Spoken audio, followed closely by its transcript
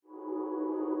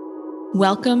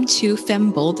Welcome to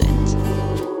Femboldened,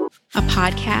 a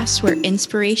podcast where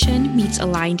inspiration meets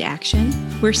aligned action,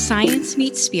 where science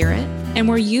meets spirit, and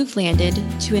where you've landed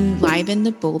to enliven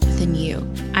the bold within you.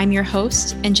 I'm your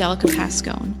host, Angelica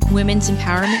Pascone, women's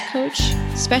empowerment coach,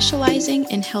 specializing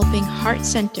in helping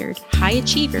heart-centered high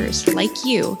achievers like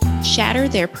you shatter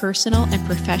their personal and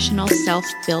professional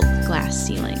self-built glass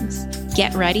ceilings.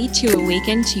 Get ready to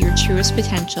awaken to your truest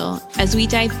potential as we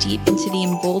dive deep into the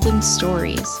emboldened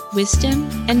stories, wisdom,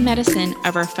 and medicine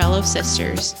of our fellow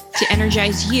sisters to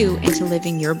energize you into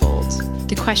living your bold.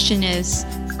 The question is,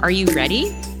 are you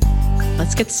ready?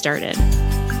 Let's get started.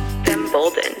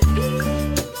 Emboldened.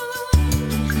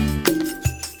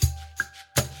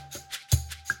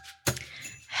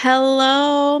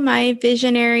 Hello, my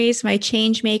visionaries, my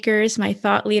change makers, my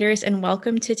thought leaders, and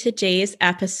welcome to today's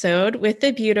episode with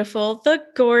the beautiful, the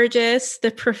gorgeous,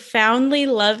 the profoundly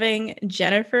loving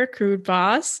Jennifer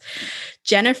Krudvas.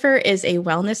 Jennifer is a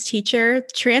wellness teacher,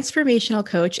 transformational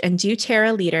coach, and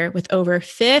doTERRA leader with over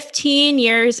 15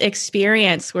 years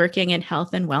experience working in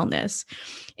health and wellness.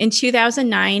 In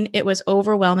 2009, it was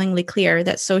overwhelmingly clear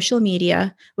that social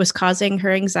media was causing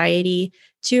anxiety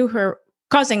to her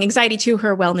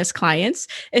wellness clients,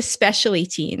 especially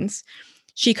teens.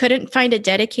 She couldn't find a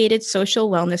dedicated social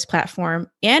wellness platform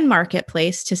and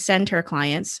marketplace to send her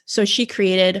clients, so she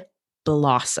created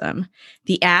Blossom,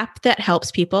 the app that helps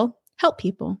people help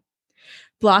people.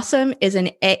 Blossom is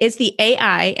the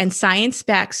AI and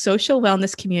science-backed social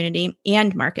wellness community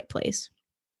and marketplace.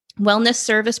 Wellness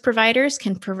service providers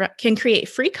can create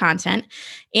free content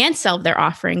and sell their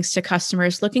offerings to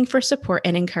customers looking for support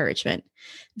and encouragement.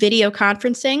 Video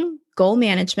conferencing, goal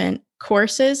management,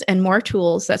 courses, and more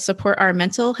tools that support our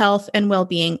mental health and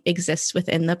well-being exist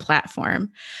within the platform.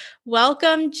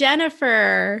 Welcome,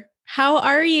 Jennifer. How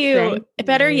are you?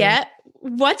 Better yet,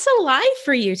 what's alive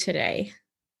for you today?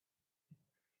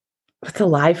 What's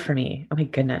alive for me? Oh my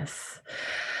goodness.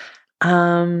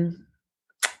 I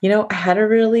had a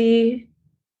really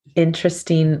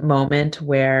interesting moment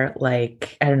where,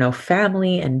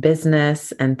 family and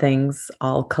business and things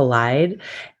all collide.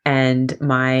 And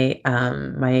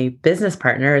my business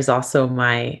partner is also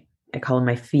I call him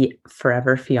my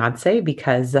forever fiance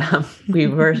because we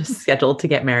were scheduled to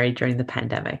get married during the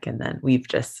pandemic. And then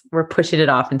we're pushing it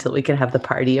off until we can have the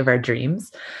party of our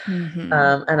dreams. Mm-hmm.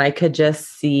 And I could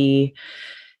just see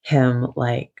him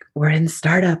we're in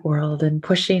startup world and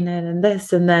pushing it and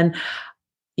this. And then,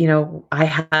 I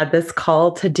had this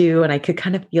call to do and I could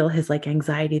kind of feel his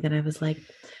anxiety. Then I was like,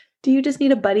 do you just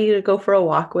need a buddy to go for a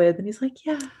walk with? And he's like,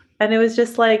 yeah. And it was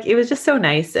just so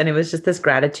nice. And it was just this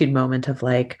gratitude moment of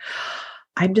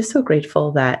I'm just so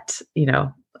grateful that,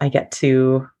 I get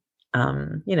to,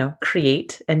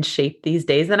 create and shape these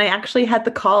days. And I actually had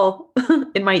the call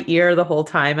in my ear the whole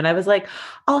time. And I was like,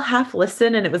 I'll half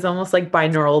listen. And it was almost like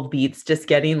binaural beats, just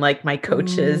getting my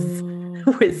coach's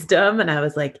wisdom. And I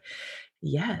was like,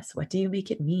 yes, what do you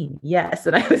make it mean? Yes.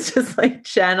 And I was just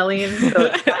channeling.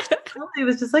 So it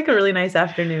was just a really nice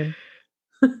afternoon.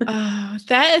 Oh,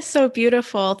 that is so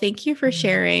beautiful. Thank you for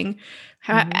sharing.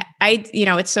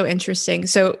 It's so interesting.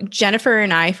 So Jennifer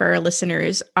and I, for our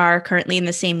listeners, are currently in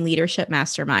the same leadership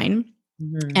mastermind.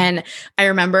 Mm-hmm. And I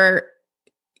remember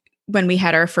when we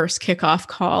had our first kickoff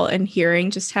call and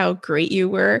hearing just how great you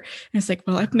were. And it's like,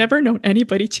 well, I've never known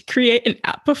anybody to create an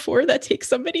app before that takes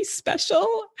somebody special,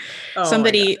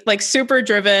 somebody super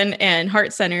driven and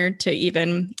heart-centered to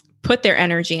even put their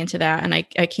energy into that. And I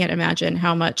can't imagine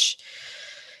how much,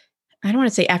 I don't want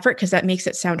to say effort because that makes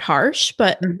it sound harsh,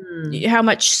 but how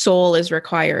much soul is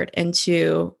required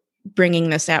into bringing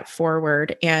this app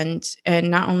forward and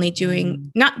not only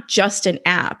doing, not just an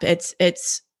app, it's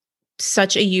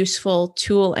such a useful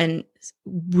tool and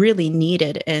really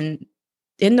needed in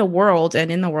the world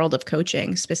and in the world of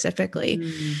coaching specifically.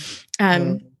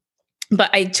 But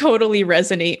I totally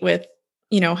resonate with,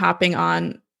 hopping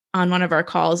on one of our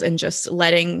calls and just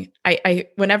letting,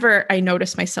 whenever I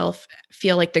notice myself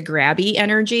feel the grabby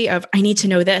energy of, I need to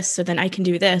know this, so then I can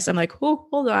do this. I'm like, oh,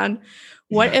 hold on.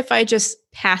 What if I just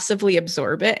passively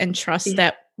absorb it and trust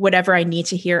that whatever I need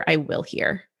to hear, I will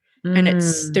hear. And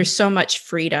there's so much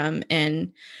freedom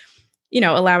in,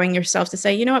 allowing yourself to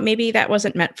say, you know what, maybe that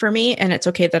wasn't meant for me. And it's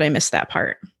okay that I missed that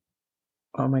part.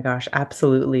 Oh my gosh,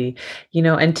 absolutely.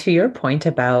 And to your point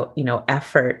about,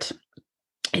 effort,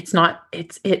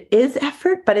 it is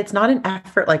effort, but it's not an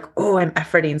effort I'm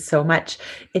efforting so much.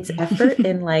 It's effort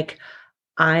in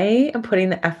I am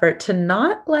putting the effort to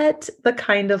not let the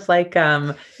kind of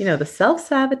the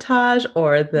self-sabotage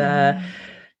or the,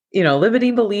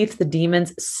 limiting beliefs, the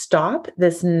demons stop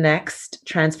this next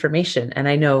transformation. And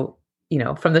I know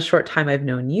from the short time I've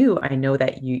known you, I know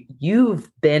that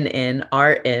you've been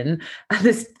are in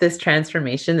this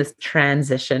transformation, this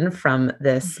transition from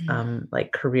this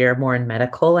like career more in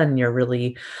medical, and you're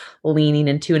really leaning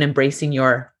into and embracing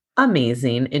your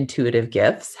amazing intuitive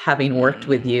gifts, having worked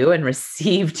with you and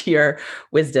received your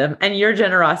wisdom and your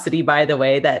generosity, by the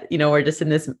way, that, we're just in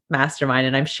this mastermind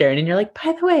and I'm sharing, and you're like,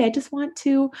 by the way, I just want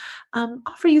to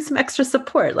offer you some extra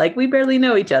support. Like, we barely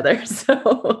know each other.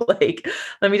 So like,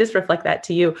 let me just reflect that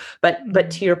to you.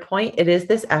 But to your point, it is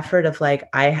this effort of like,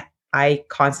 I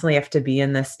constantly have to be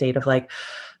in this state of like,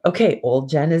 okay, old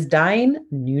Jen is dying,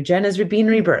 new Jen is being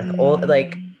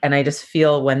rebirthed. And I just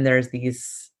feel when there's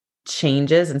these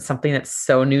changes and something that's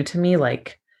so new to me,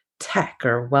 like tech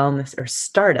or wellness or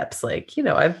startups, like,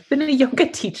 I've been a yoga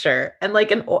teacher and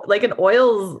like an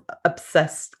oils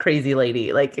obsessed crazy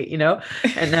lady, like,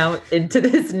 and now into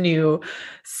this new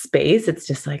space, it's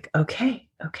just like, okay,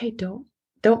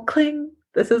 don't cling.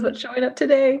 This is what's showing up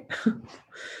today.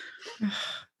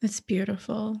 That's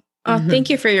beautiful. Oh, thank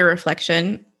you for your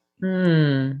reflection.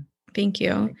 Thank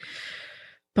you.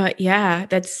 But yeah,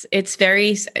 it's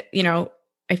very,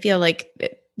 I feel like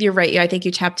you're right. I think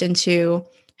you tapped into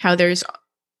how there's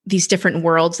these different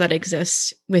worlds that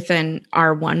exist within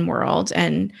our one world,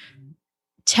 and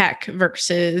tech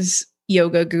versus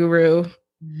yoga guru,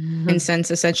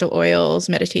 incense, essential oils,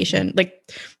 meditation,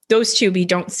 like those two we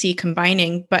don't see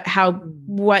combining, but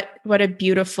what a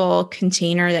beautiful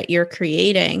container that you're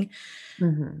creating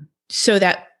so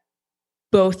that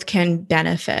both can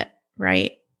benefit,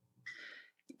 right?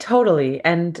 Totally.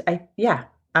 And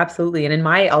absolutely. And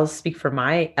I'll speak for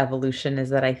my evolution, is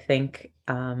that I think,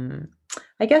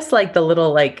 I guess like the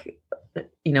little, like,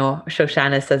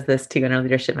 Shoshana says this too in our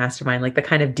leadership mastermind, like the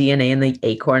kind of DNA in the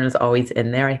acorn was always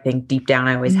in there. I think deep down,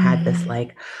 I always had this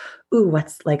like, ooh,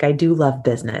 what's like, I do love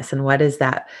business. And what is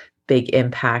that big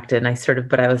impact? And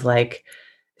but I was like,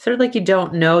 sort of like, you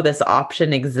don't know this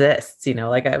option exists,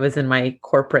 like I was in my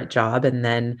corporate job and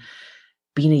then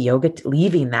being a yoga,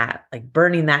 leaving that, like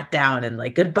burning that down and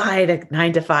like goodbye to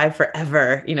 9 to 5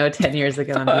 forever, 10 years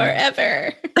ago.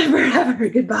 Forever. Forever,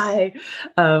 goodbye.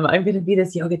 I'm going to be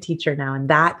this yoga teacher now. And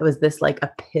that was this like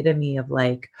epitome of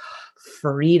like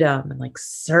freedom and like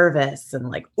service and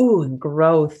like, and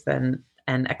growth and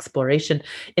exploration,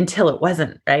 until it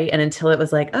wasn't, right. And until it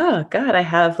was like, oh God,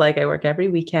 I work every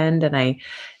weekend and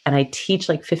I teach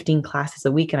like 15 classes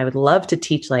a week, and I would love to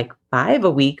teach like 5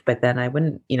 a week, but then I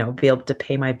wouldn't, be able to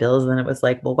pay my bills. And then it was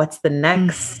like, well, what's the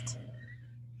next?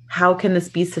 How can this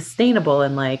be sustainable?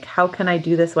 And like, how can I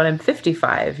do this when I'm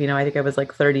 55? I think I was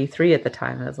like 33 at the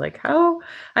time. I was like,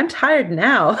 I'm tired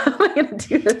now. How am I going to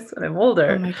do this when I'm older?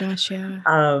 Oh my gosh. Yeah.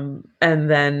 And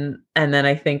then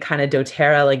I think kind of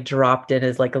doTERRA like dropped in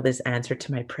as like this answer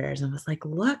to my prayers, and was like,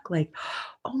 look, like,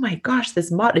 oh my gosh, this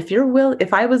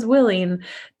if I was willing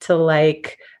to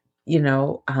like,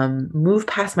 move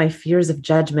past my fears of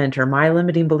judgment or my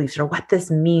limiting beliefs or what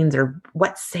this means or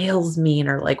what sales mean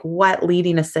or like what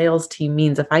leading a sales team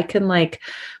means, if I can like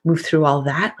move through all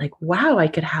that, like, wow, I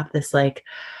could have this like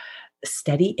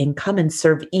steady income and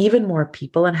serve even more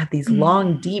people and have these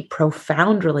long, deep,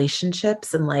 profound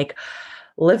relationships and like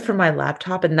live from my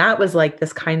laptop. And that was like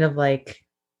this kind of like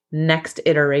next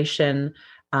iteration,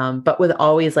 but with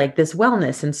always like this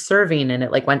wellness and serving. And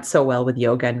it like went so well with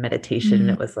yoga and meditation. And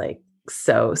it was like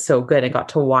so good. I got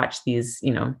to watch these,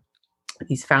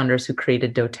 these founders who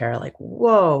created doTERRA, like,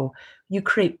 whoa, you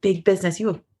create big business, you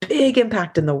have big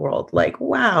impact in the world. Like,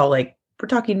 wow, like we're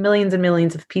talking millions and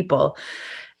millions of people.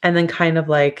 And then kind of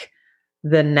like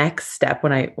the next step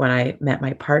when I met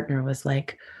my partner was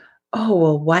like, oh,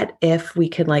 well, what if we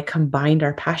could like combine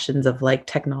our passions of like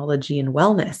technology and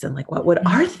wellness, and like, what would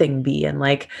our thing be? And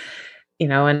like,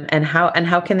 and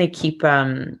how can they keep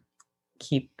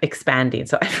expanding?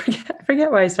 So I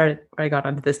forget where I got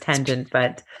onto this tangent,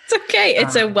 but it's okay.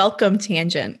 It's a welcome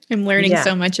tangent. I'm learning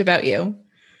so much about you.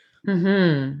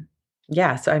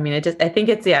 Yeah. So, I mean, I think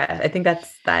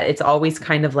that's that. It's always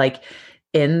kind of like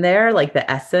in there, like the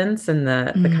essence and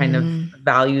the kind of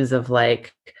values of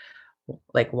like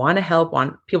want to help,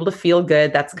 want people to feel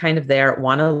good. That's kind of there.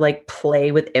 Want to like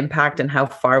play with impact and how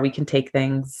far we can take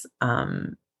things.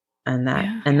 And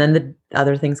then the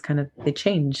other things kind of, they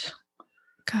change.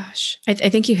 Gosh, I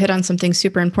think you hit on something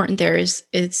super important there is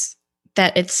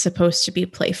that it's supposed to be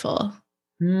playful.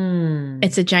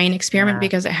 It's a giant experiment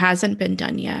because it hasn't been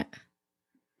done yet.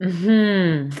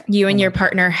 You and your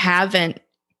partner haven't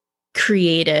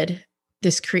created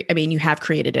this. You have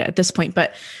created it at this point,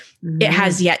 but it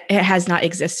has not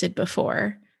existed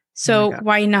before. So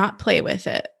why not play with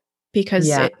it? Because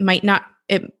it might not,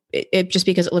 it just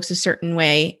because it looks a certain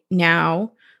way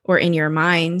now or in your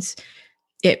minds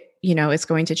it, you know, is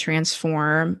going to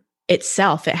transform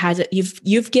itself. It has it.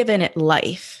 You've given it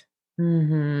life.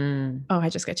 Mm-hmm. Oh, I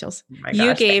just got chills. Oh my You gosh,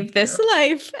 thank gave this you.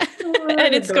 life Oh, I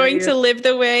and it's adore going you. to live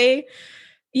the way,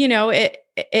 you know, it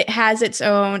has its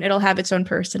own, it'll have its own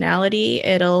personality.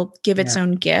 It'll give its Yeah.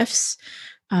 own gifts.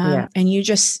 Yeah. And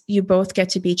you both get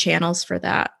to be channels for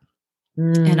that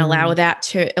and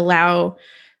Mm. allow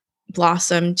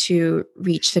Blossom to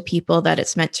reach the people that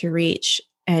it's meant to reach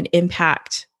and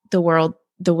impact the world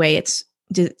the way it's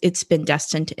been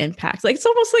destined to impact. Like, it's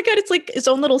almost like it's like its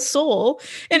own little soul,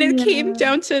 and it came Yeah.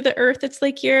 down to the earth. It's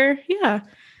like Oh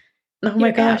my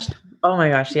you're gosh. that, Oh my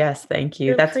gosh. Yes. Thank you.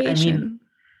 your That's, I mean, creation.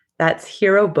 that's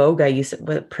Hiro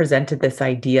Boga presented this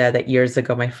idea that years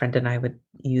ago my friend and I would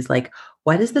use, like,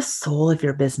 what does the soul of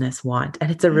your business want?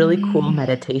 And it's a really cool Mm.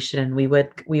 meditation. And we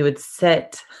would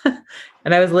sit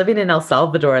and I was living in El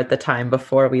Salvador at the time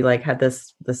before we like had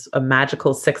this a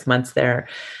magical 6 months there.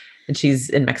 And she's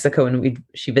in Mexico, and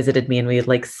she visited me, and we'd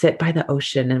like sit by the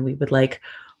ocean, and we would like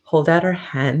hold out our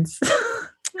hands. Oh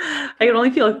I can my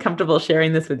only feel comfortable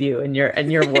sharing this with you and your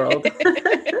world.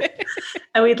 God.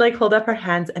 And we'd like hold up our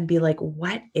hands and be like,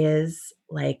 what is,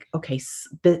 like, okay,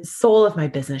 soul of my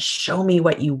business, show me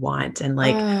what you want. And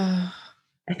like, Oh.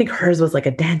 I think hers was like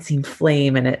a dancing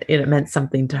flame, and it meant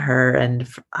something to her. And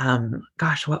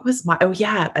gosh, what was my, oh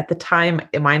yeah, at the time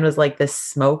mine was like this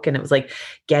smoke, and it was like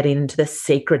getting into the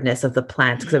sacredness of the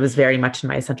plant, because I was very much in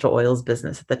my essential oils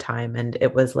business at the time. And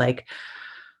it was like,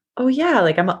 oh yeah,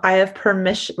 like I have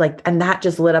permission, like, and that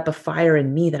just lit up a fire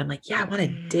in me that I'm like, yeah, I want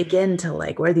to dig into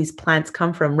like where these plants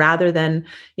come from, rather than,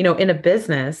 in a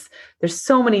business, there's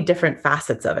so many different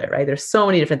facets of it, right? There's so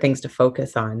many different things to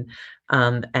focus on.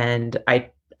 And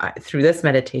through this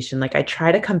meditation, like I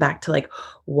try to come back to like,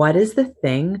 what is the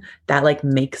thing that like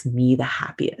makes me the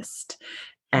happiest?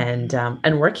 And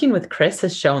working with Chris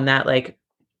has shown that, like,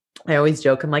 I always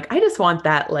joke, I'm like, I just want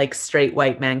that like straight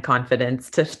white man confidence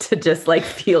to just like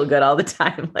feel good all the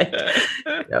time. Like,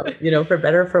 for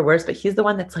better or for worse. But he's the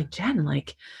one that's like, Jen,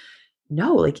 like,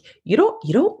 no, like you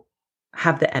don't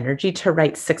have the energy to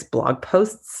write 6 blog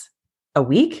posts a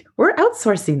week. We're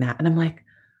outsourcing that. And I'm like,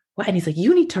 what? And he's like,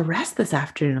 you need to rest this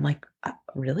afternoon. I'm like,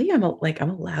 really? I'm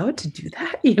allowed to do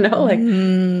that? Like,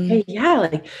 Mm. hey, yeah,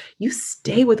 like you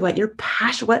stay with what you're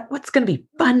passionate, what's going to be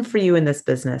fun for you in this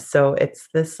business. So it's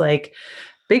this like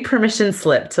big permission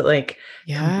slip to like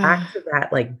come Yeah. back to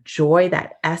that like joy,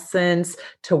 that essence,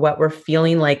 to what we're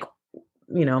feeling like,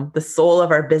 the soul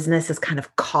of our business is kind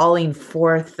of calling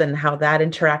forth, and how that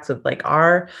interacts with like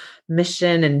our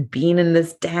mission and being in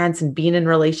this dance and being in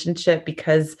relationship.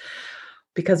 Because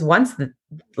once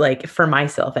like for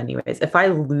myself anyways, if I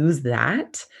lose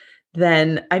that,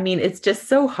 then I mean, it's just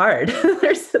so hard.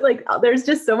 there's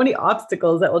just so many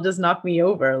obstacles that will just knock me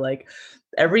over. Like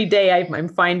every day I'm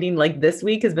finding, like, this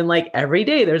week has been like every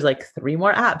day there's like 3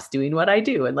 more apps doing what I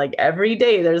do. And like every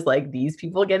day there's like these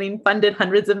people getting funded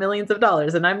hundreds of millions of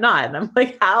dollars, and I'm not. And I'm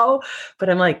like, how? But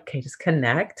I'm like, okay, just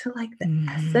connect to like the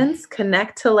essence,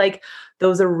 connect to like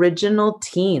those original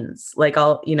teens. Like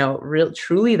I'll,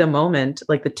 truly the moment,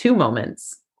 like the 2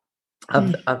 moments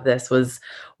of this was,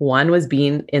 one was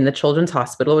being in the Children's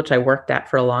Hospital, which I worked at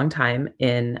for a long time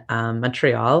in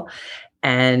Montreal,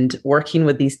 and working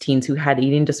with these teens who had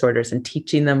eating disorders and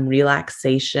teaching them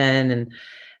relaxation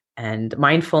and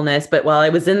mindfulness. But while I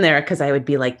was in there, because I would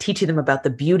be like teaching them about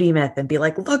the beauty myth and be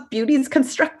like, look, beauty is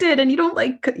constructed and you don't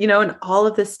like, and all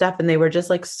of this stuff. And they were just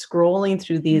like scrolling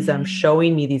through these,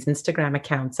 showing me these Instagram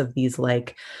accounts of these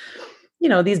like,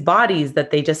 these bodies that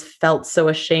they just felt so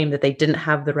ashamed that they didn't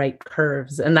have the right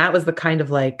curves. And that was the kind of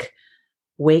like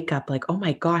wake up, like, oh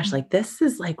my gosh, like this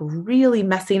is like really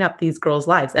messing up these girls'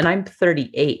 lives. And I'm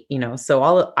 38,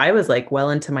 so I was like well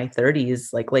into my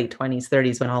 30s, like late 20s,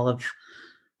 30s, when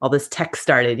all this tech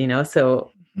started,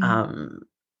 so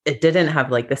it didn't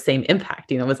have like the same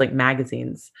impact, it was like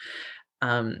magazines.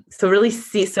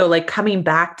 So like coming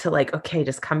back to like, okay,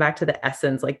 just come back to the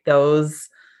essence, like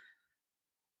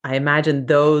I imagine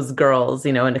those girls,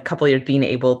 in a couple of years being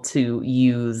able to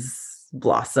use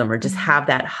Blossom, or just have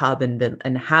that hub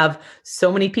and have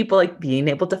so many people, like being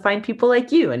able to find people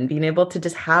like you, and being able to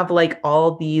just have like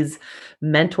all these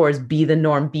mentors be the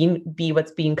norm, be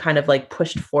what's being kind of like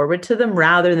pushed forward to them,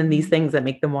 rather than these things that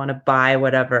make them want to buy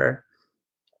whatever,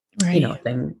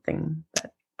 thing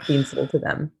that being sold to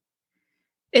them.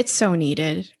 It's so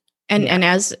needed. And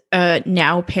as a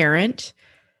now parent,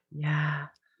 yeah,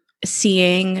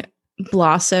 seeing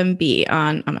Blossom be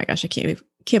on, oh my gosh, I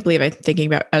can't believe I'm thinking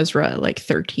about Ezra at like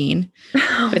 13,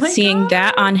 but seeing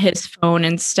that on his phone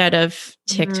instead of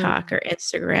TikTok or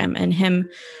Instagram, and him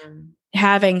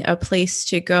having a place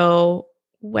to go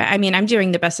I mean, I'm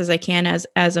doing the best as I can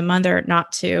as a mother,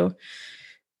 not to,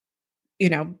 you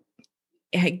know,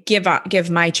 give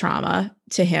my trauma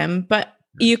to him, but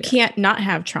you Yeah. can't not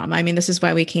have trauma. I mean, this is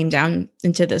why we came down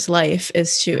into this life,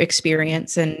 is to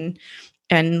experience and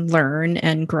learn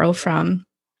and grow from.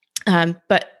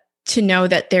 But to know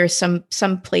that there's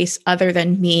some place other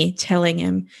than me telling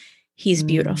him he's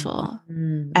beautiful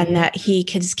and Yeah. that he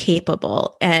is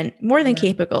capable, and more than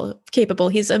capable,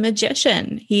 he's a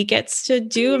magician. He gets to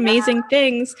do Yeah. amazing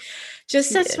things. Just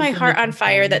He sets my is a heart on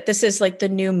fire magician. that this is like the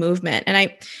new movement. And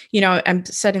I'm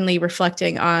suddenly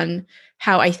reflecting on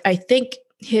how I think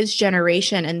his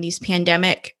generation and these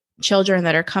pandemic children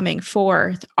that are coming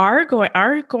forth are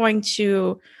going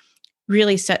to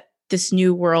really set this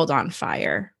new world on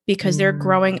fire, because they're Mm.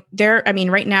 growing. I mean,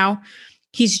 right now,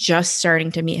 he's just starting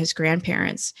to meet his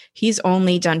grandparents. He's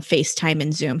only done FaceTime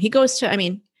and Zoom. He goes to, I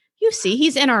mean, you see,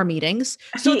 he's in our meetings.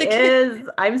 So He the kid, is.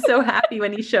 I'm so happy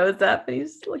when he shows up and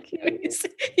he's looking.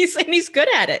 he's good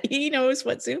at it. He knows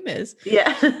what Zoom is.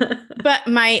 Yeah. But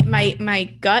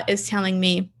my gut is telling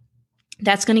me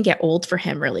that's going to get old for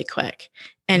him really quick.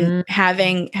 And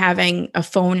Mm. having a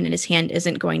phone in his hand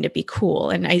isn't going to be cool.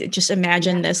 And I just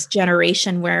imagine Yeah. this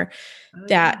generation where Oh, yeah.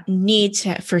 that need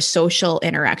for social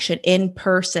interaction in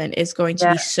person is going to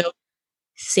Yeah. be so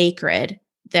sacred Oh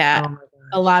that my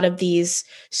a gosh. lot of these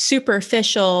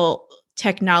superficial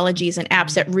technologies and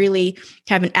apps that Mhm. really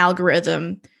have an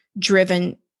algorithm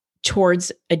driven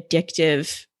towards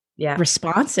addictive Yeah.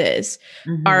 responses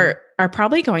Mhm. are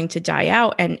probably going to die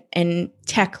out, and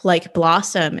tech like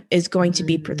Blossom is going to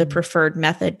be the Mm. preferred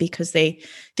method, because they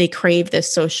crave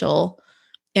this social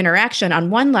interaction on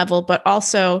one level, but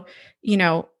also, you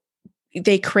know,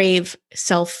 they crave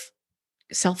self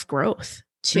growth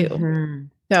too. Mhm.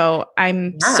 So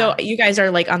Yeah. you guys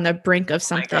are like on the brink of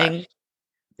Oh my gosh. something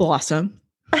Blossom.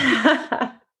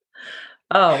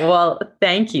 Oh, well,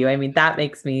 thank you. I mean, that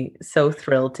makes me so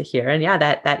thrilled to hear. And yeah,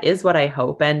 that is what I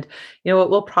hope. And you know what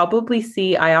we'll probably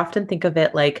see, I often think of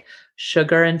it like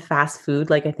sugar and fast food.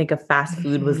 Like I think of fast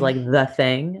food was Mhm. like the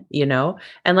thing, you know?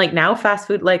 And like now fast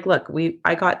food, like look,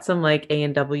 I got some like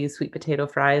A&W sweet potato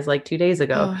fries like 2 days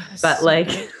ago, Oh, but so like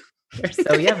good. they're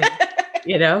so yummy,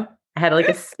 you know? I had like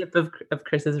a sip of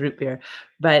Chris's root beer.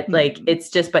 But like Mhm. it's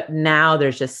just but now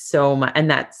there's just so much, and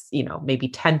that's, maybe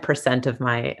 10% of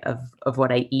my of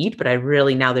what I eat, but I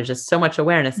really now there's just so much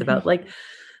awareness about Mhm. like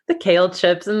the kale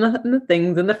chips and the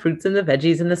things and the fruits and the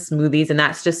veggies and the smoothies, and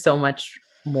that's just so much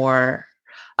more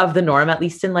of the norm, at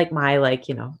least in like my like,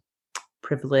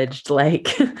 privileged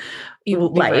like You're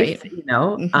life, right.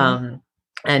 Mhm.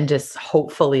 and just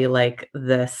hopefully like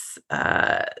this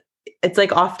it's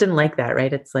like often like that,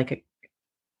 right? It's like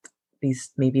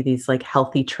these like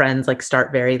healthy trends like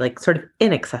start very like sort of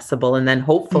inaccessible, and then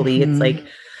hopefully it's Mhm. like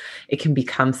it can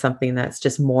become something that's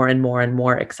just more and more and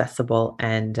more accessible,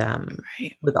 and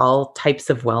Right. with all types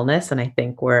of wellness. And I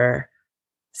think we're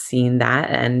seeing that,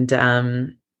 and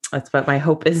that's what my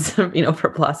hope is, for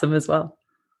Blossom as well.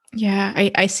 Yeah,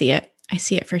 I see it. I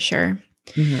see it for sure.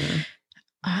 Mhm. Yeah.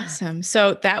 Awesome.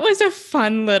 So that was a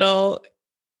fun little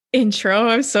intro.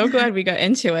 I'm so glad we got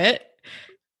into it.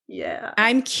 Yeah.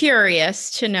 I'm curious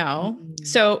to know. Mm.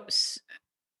 So,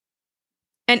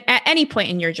 and at any point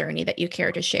in your journey that you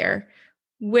care to share,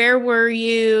 where were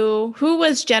you? Who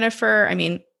was Jennifer? I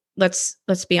mean, let's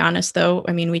be honest though.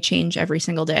 I mean, we change every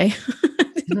single day.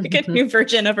 Like a new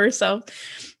version of ourselves.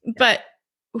 But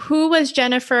who was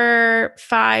Jennifer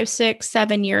 5, 6,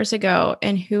 7 years ago?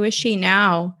 And who is she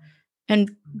now? And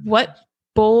Oh my what gosh.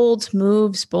 bold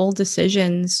moves, bold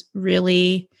decisions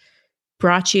really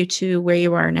brought you to where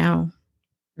you are now?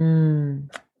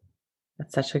 Mm,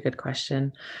 that's such a good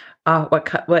question.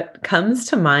 What comes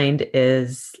to mind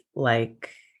is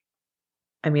like,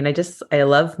 I mean, I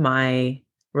love my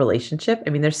relationship. I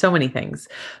mean, there's so many things,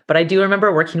 but I do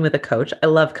remember working with a coach. I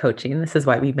love coaching. This is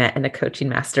why we met in a coaching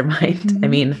mastermind. I Mhm.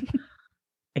 mean,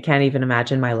 I can't even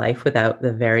imagine my life without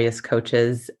the various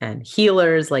coaches and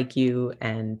healers like you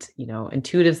and,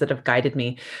 intuitives that have guided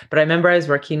me. But I remember I was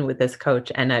working with this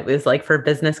coach, and it was like for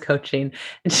business coaching.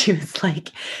 And she was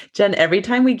like, Jen, every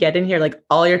time we get in here, like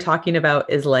all you're talking about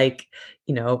is like,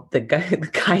 the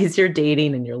guys you're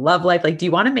dating and your love life. Like, do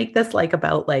you want to make this like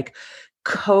about like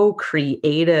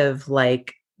co-creative,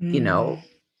 like, you Mm. know,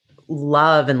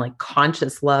 love and like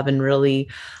conscious love, and really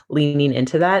leaning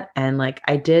into that. And like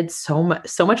I did so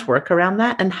much work around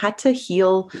that, and had to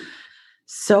heal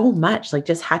so much, like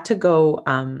just had to go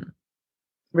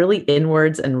really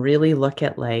inwards and really look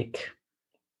at like,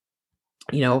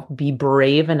 be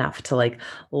brave enough to like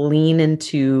lean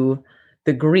into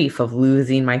the grief of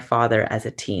losing my father as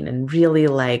a teen, and really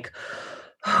like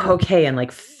okay, and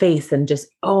like face and just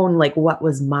own like what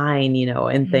was mine,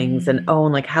 and things, and Mm.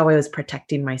 own like how I was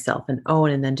protecting myself, and own,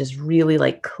 and then just really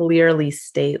like clearly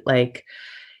state like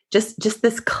just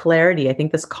this clarity. I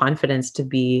think this confidence to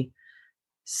be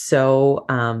so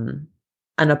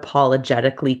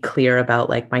unapologetically clear about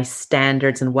like my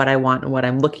standards and what I want and what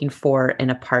I'm looking for in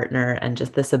a partner, and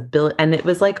just this ability. And it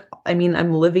was like, I mean,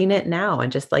 I'm living it now,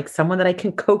 and just like someone that I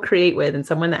can co-create with, and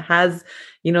someone that has,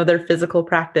 their physical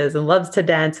practice and loves to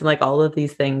dance and like all of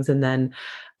these things. And then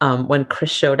when Chris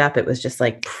showed up, it was just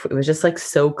like, it was just like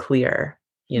so clear.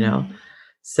 Mm.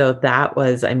 So that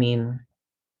was, I mean,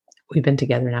 we've been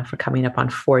together now for coming up on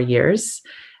 4 years.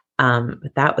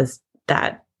 But that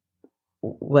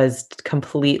was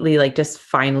completely like just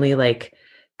finally like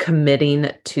committing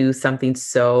to something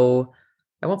so,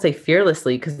 I won't say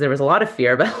fearlessly because there was a lot of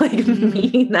fear, but like Mm.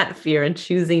 meeting that fear and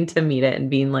choosing to meet it and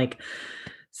being like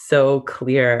so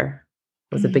clear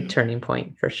was a big Mm. turning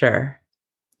point for sure.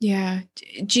 Yeah.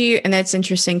 Do you, and that's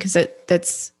interesting because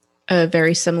that's a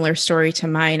very similar story to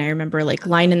mine. I remember like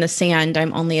line in the sand,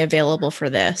 I'm only available for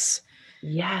this.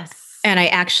 Yes. And I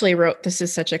actually wrote, this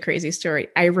is such a crazy story.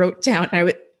 I wrote down,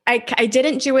 I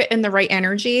didn't do it in the right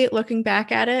energy looking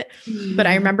back at it, but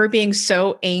I remember being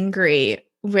so angry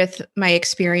with my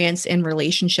experience in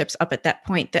relationships up at that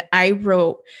point that I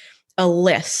wrote a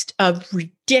list of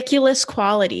ridiculous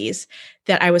qualities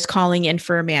that I was calling in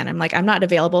for a man. I'm like, I'm not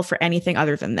available for anything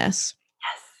other than this.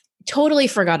 Totally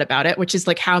forgot about it, which is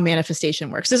like how manifestation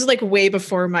works. This is like way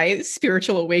before my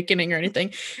spiritual awakening or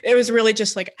anything. It was really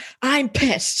just like, I'm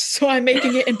pissed, so I'm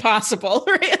making it impossible.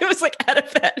 Right? It was like out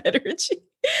of that energy.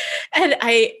 And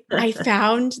I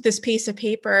found this piece of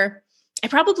paper. I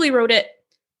probably wrote it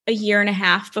a year and a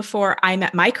half before I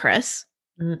met my Chris.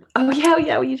 Oh yeah,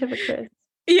 yeah, we each have a Chris.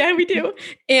 Yeah, we do.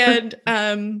 And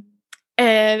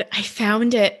I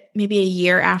found it maybe a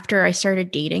year after I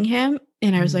started dating him.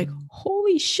 And I was like, Mm,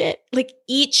 holy shit. Like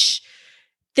each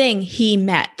thing he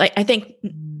met, like I think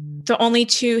mm. the only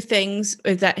two things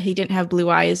is that he didn't have blue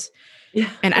eyes.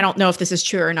 Yeah. And I don't know if this is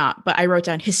true or not, but I wrote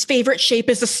down his favorite shape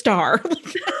is a star.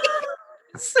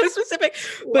 So specific.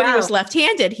 But he was Wow.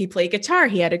 left-handed. He played guitar.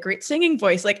 He had a great singing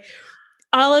voice. Like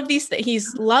all of these that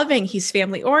he's loving, he's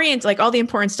family oriented, like all the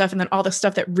important stuff, and then all the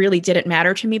stuff that really didn't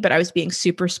matter to me, but I was being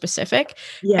super specific.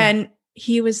 Yeah. And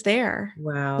he was there.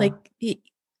 Wow. Like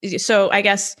so I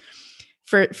guess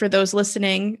for those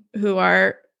listening who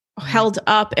are Mm. held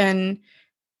up and,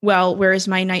 well, where is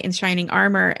my knight in shining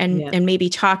armor, and Yeah. and maybe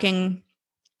talking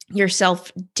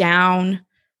yourself down.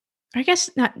 I guess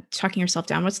not talking yourself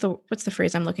down. What's the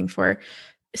phrase I'm looking for?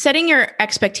 Setting your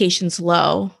expectations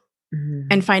low Mhm.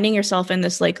 and finding yourself in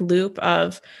this like loop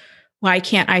of, why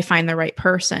can't I find the right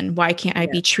person? Why can't I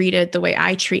Yeah. be treated the way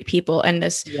I treat people? And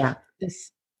Yeah.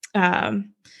 this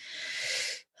um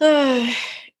uh,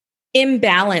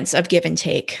 imbalance of give and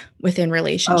take within Oh, yeah.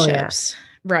 relationships,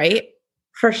 right?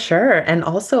 For sure. And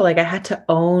also, like, I had to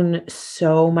own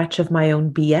so much of my own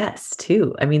BS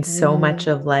too. I mean, so much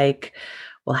Mm. of like,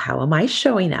 well, how am I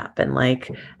showing up? And like,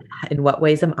 in what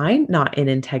ways am I not in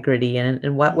integrity? And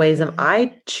in what ways am Mhm.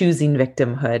 I choosing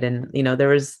victimhood? And, there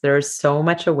was so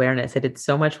much awareness. I did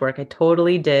so much work. I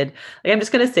totally did. Like, I'm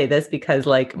just going to say this because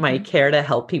like my Mhm. care to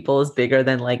help people is bigger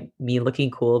than like me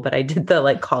looking cool. But I did the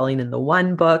like calling in the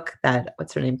one book that,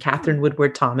 what's her name? Catherine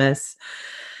Woodward Thomas.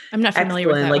 I'm not familiar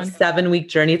with Excellent, that like one. 7-week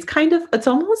journey. It's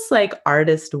almost like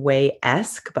Artist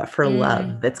Way-esque, but for Mm.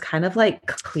 love. It's kind of like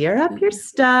clear up your Ooh.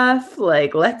 stuff.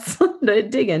 Like, let's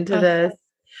dig into Oh, this.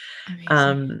 amazing.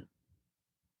 Um,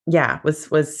 yeah, was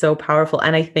so powerful.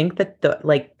 And I think that the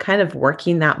like kind of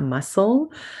working that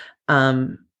muscle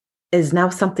um is now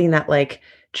something that like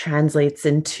translates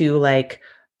into like,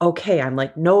 okay, I'm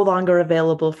like no longer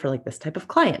available for like this type of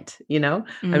client. I'm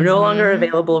no longer Mhm.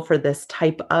 available for this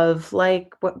type of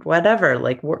like whatever,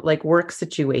 like work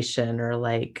situation, or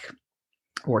like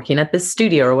working at this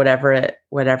studio, or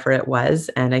whatever it was.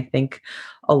 And I think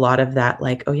a lot of that,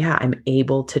 like, oh yeah, I'm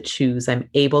able to choose, I'm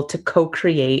able to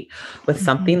co-create with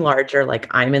something Mhm. larger. Like,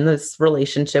 I'm in this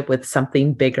relationship with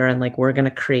something bigger, and like we're going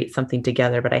to create something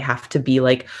together, but I have to be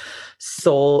like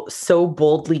so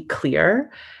boldly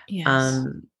clear. Yes.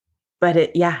 um but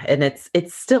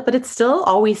it's still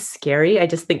always scary. I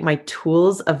just think my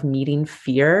tools of meeting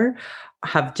fear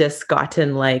have just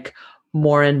gotten like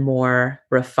more and more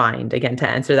refined. Again, to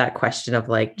answer that question of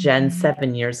like Jen Mhm.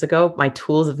 7 years ago, my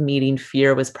tools of meeting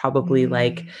fear was probably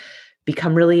like Mm.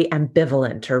 become really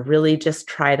ambivalent, or really just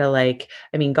try to like,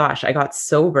 I mean, gosh, I got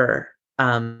sober.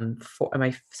 Am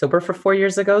I sober for 4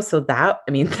 years ago? So that,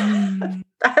 I mean, Mm.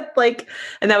 that like,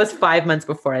 and that was 5 months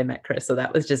before I met Chris. So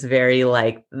that was just very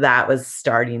like, that was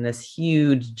starting this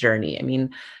huge journey. I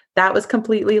mean, that was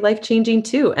completely life-changing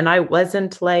too. And I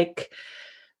wasn't like,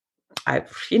 I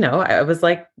was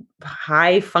like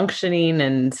high functioning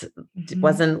and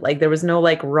wasn't like, there was no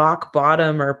like rock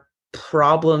bottom or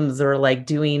problems or like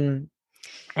doing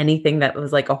anything that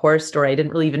was like a horror story. I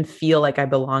didn't really even feel like I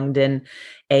belonged in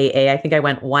AA. I think I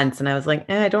went once and I was like,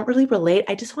 I don't really relate.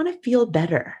 I just want to feel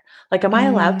better. Like, am I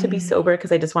allowed to be sober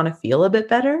because I just want to feel a bit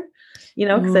better?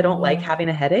 Because I don't like having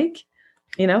a headache,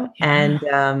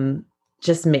 and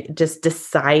just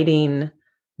deciding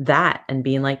that and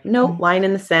being like, no, line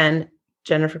in the sand.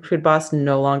 Jennifer Food Boss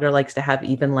no longer likes to have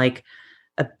even like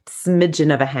a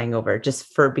smidgen of a hangover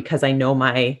because I know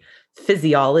my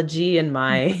physiology and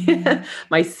my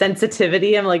my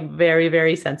sensitivity. I'm like very,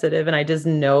 very sensitive. And I just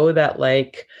know that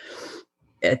like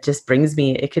it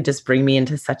could just bring me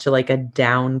into such a like a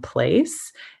down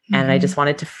place. And I just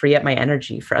wanted to free up my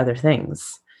energy for other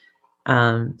things.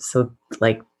 So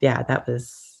like, yeah, that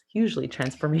was hugely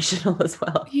transformational as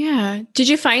well. Yeah. Did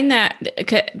you find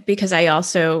that, because I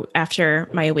also, after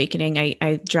my awakening,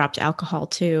 I dropped alcohol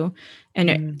too.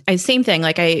 And same thing,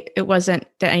 like it wasn't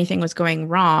that anything was going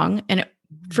wrong. And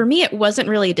for me, it wasn't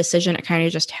really a decision. It kind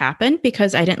of just happened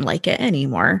because I didn't like it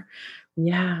anymore.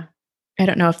 Yeah. I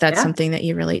don't know if that's something that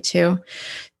you relate to.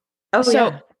 Oh,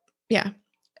 so, yeah.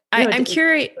 I'm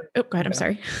curious. Oh, go ahead. I'm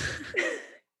sorry.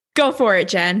 Go for it,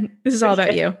 Jen. This is all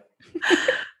about you.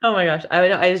 Oh my gosh.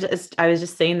 I was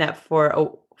just saying that for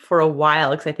a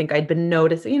while, because I think I'd been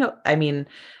noticing, I mean,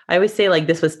 I always say like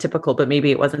this was typical, but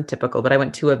maybe it wasn't typical. But I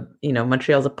went to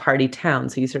Montreal's a party town.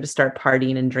 So you sort of start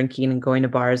partying and drinking and going to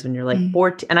bars when you're like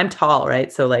 14, and I'm tall,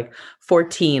 right? So like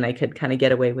 14, I could kind of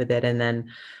get away with it. And then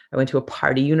I went to a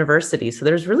party university. So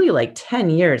there's really like 10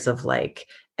 years of like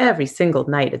every single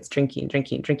night it's drinking,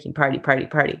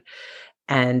 party.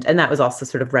 And that was also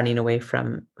sort of running away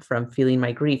from feeling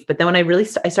my grief. But then when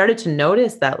I started to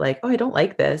notice that like, oh, I don't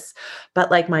like this, but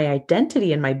like my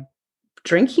identity and my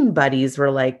drinking buddies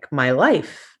were like my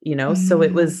life, So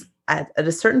it was at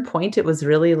a certain point, it was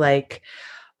really like,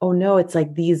 oh no, it's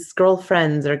like these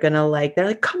girlfriends are gonna like, they're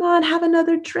like, come on, have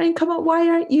another drink. Come on, why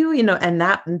aren't you? And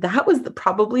that was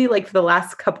probably like for the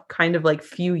last couple kind of like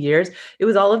few years, it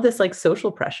was all of this like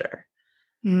social pressure.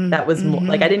 That was more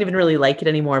like, I didn't even really like it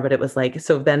anymore, but it was like,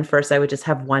 so then first I would just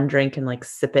have one drink and like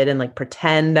sip it and like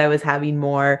pretend I was having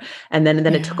more. And then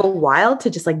it took a while to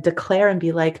just like declare and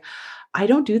be like, I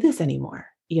don't do this anymore,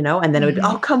 and then it would be,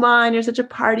 oh, come on, you're such a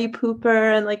party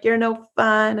pooper. And like, you're no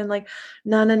fun. And like,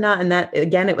 no. And that,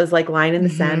 again, it was like line in the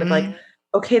sand of like,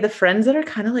 okay, the friends that are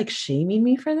kind of like shaming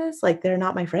me for this, like, they're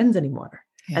not my friends anymore.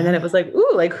 Yeah. And then it was like,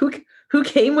 ooh, like who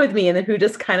came with me and then who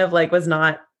just kind of like was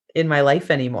not in my life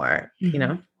anymore,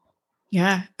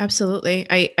 Yeah, absolutely.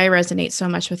 I resonate so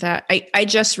much with that. I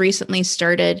just recently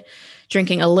started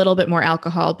drinking a little bit more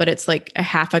alcohol, but it's like a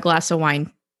half a glass of wine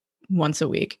once a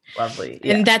week. Lovely.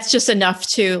 Yeah. And that's just enough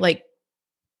to like,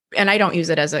 and I don't use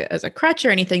it as a crutch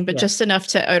or anything, but just enough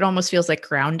to, it almost feels like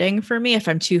grounding for me if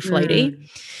I'm too flighty.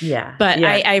 Yeah. But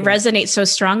I resonate so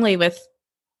strongly with,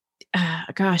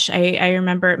 gosh, I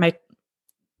remember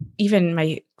even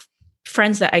my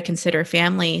friends that I consider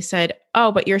family said,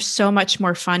 oh, but you're so much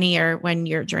more funnier when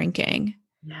you're drinking.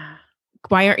 Yeah.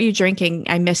 Why aren't you drinking?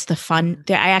 I miss the fun.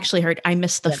 I actually heard I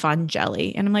miss the fun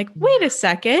jelly. And I'm like, wait a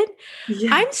second. Yeah.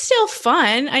 I'm still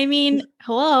fun. I mean,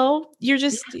 hello,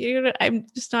 I'm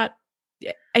just not,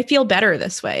 I feel better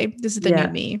this way. This is the new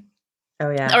me.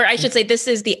 Oh yeah. Or I should say, this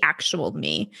is the actual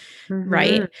me.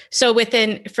 Right. So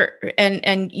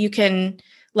and you can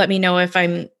let me know if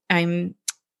I'm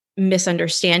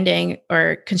misunderstanding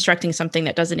or constructing something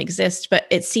that doesn't exist, but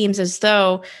it seems as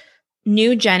though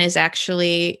new Jen is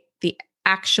actually the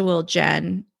actual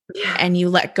Jen, and you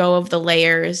let go of the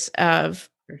layers of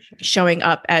showing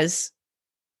up as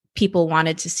people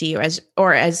wanted to see you as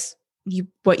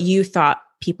what you thought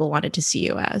people wanted to see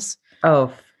you as.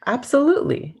 Oh,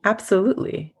 absolutely.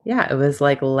 Absolutely. Yeah. It was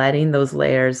like letting those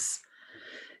layers,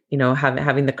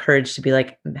 having the courage to be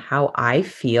like how I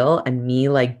feel and me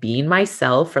like being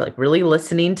myself, or like really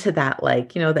listening to that,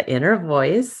 like, the inner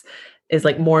voice is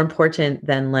like more important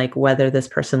than like whether this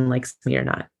person likes me or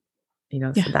not,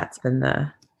 so that's been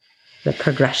the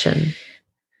progression.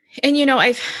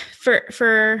 And,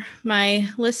 for my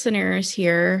listeners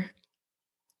here,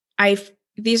 I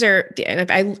used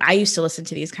to listen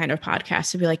to these kind of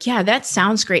podcasts and be like, yeah, that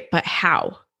sounds great, but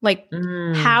how? Like,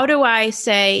 how do I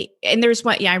say, and there's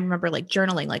I remember like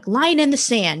journaling, like line in the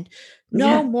sand,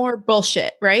 no more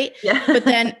bullshit. Right. Yeah. But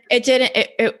then it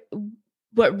didn't,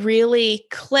 what really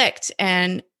clicked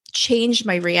and changed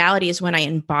my reality is when I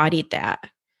embodied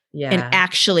that and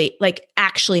actually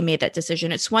made that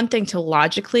decision. It's one thing to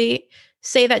logically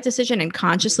say that decision and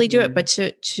consciously do it, but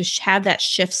to have that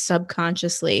shift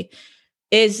subconsciously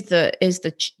is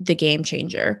the game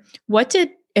changer. What did,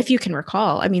 if you can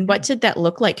recall, I mean, what did that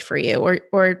look like for you,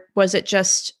 or was it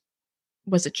just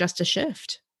a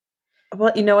shift?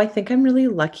 Well, I think I'm really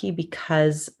lucky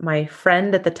because my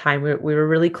friend at the time, we were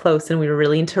really close and we were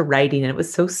really into writing, and it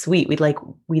was so sweet. We'd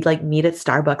meet at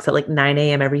Starbucks at like 9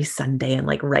 a.m. every Sunday and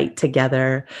like write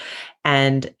together.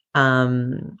 And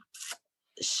they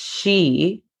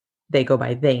go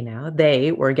by they now.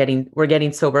 They were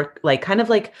getting sober, like kind of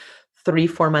like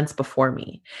 3-4 months before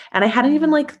me. And I hadn't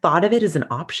even like thought of it as an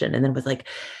option. And then was like,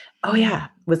 oh yeah,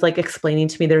 was like explaining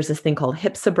to me there's this thing called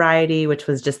hip sobriety, which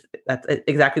was that's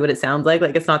exactly what it sounds like.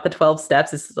 Like it's not the 12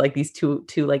 steps. It's like these two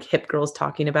like hip girls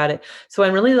talking about it. So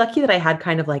I'm really lucky that I had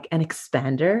kind of like an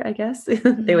expander, I guess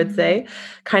they would say,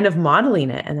 kind of modeling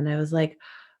it. And then I was like,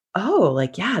 oh,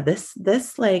 like, yeah, this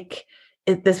this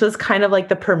was kind of like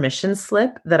the permission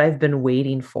slip that I've been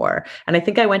waiting for. And I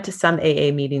think I went to some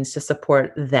AA meetings to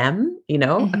support them,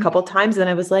 a couple times. And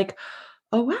I was like,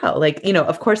 oh, wow. Like,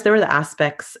 of course there were the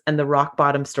aspects and the rock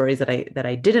bottom stories that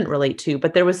I didn't relate to,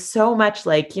 but there was so much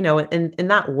like, in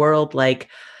that world, like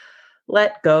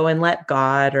let go and let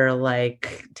God, or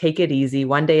like take it easy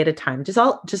one day at a time. Just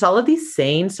all of these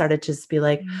sayings started to just be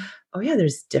like, oh yeah,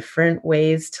 there's different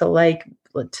ways to like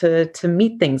to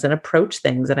meet things and approach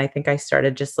things. And I think I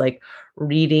started just like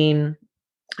reading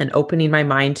and opening my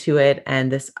mind to it. And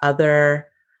this other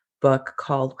book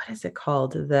called, what is it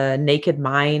called? The Naked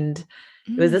Mind.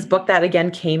 It was this book that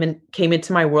again came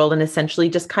into my world and essentially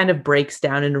just kind of breaks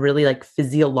down in a really like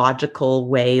physiological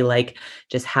way, like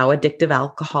just how addictive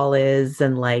alcohol is.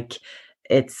 And like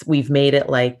we've made it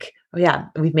like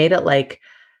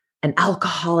an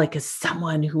alcoholic is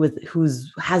someone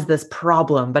who's has this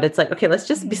problem, but it's like, okay, let's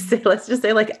just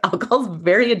say like alcohol is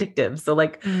very addictive. So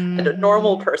like a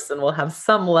normal person will have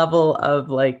some level of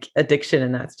like addiction,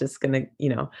 and that's just going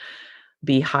to,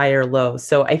 be high or low.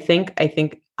 So I think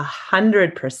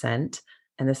 100%,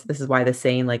 and this is why the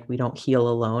saying, like, we don't heal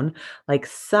alone, like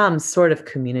some sort of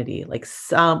community, like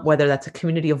whether that's a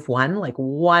community of one, like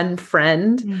one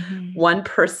friend, one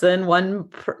person, one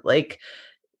person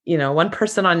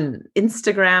on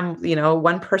Instagram,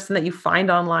 one person that you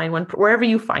find online, wherever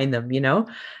you find them,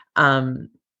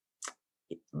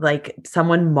 like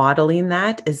someone modeling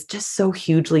that is just so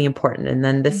hugely important. And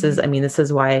then this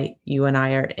is why you and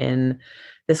I are in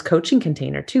this coaching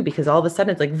container too, because all of a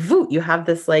sudden it's like, you have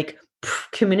this like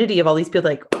community of all these people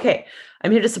like, okay,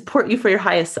 I'm here to support you for your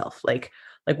highest self. Like,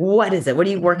 what is it? What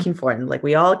are you working for? And like,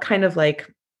 we all kind of like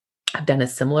have done a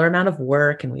similar amount of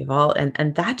work, and we've all,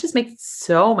 and that just makes it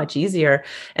so much easier.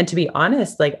 And to be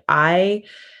honest, like I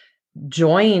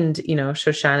joined,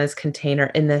 Shoshana's container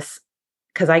in this,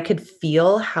 because I could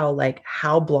feel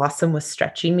how Blossom was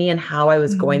stretching me, and how I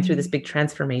was going through this big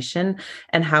transformation,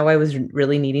 and how I was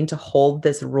really needing to hold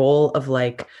this role of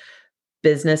like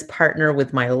business partner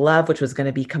with my love, which was going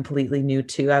to be completely new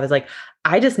too. I was like,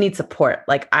 I just need support.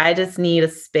 Like, I just need a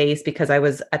space, because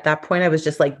at that point, I was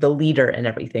just like the leader in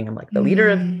everything. I'm like the leader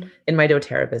in my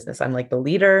doTERRA business. I'm like the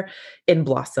leader in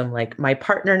Blossom. Like, my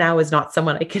partner now is not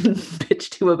someone I can bitch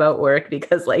to about work,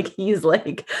 because like, he's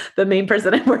like the main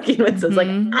person I'm working with. So it's like,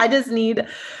 I just need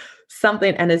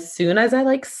something. And as soon as I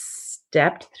like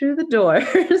stepped through the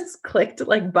doors, clicked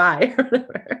like bye or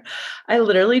whatever, I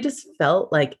literally just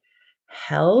felt like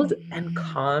held and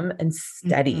calm and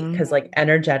steady, because like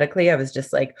energetically I was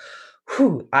just like,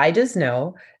 whew, I just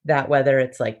know that whether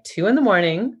it's like 2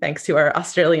 a.m, thanks to our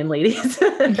Australian ladies, or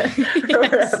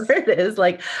whatever it is,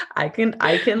 like I can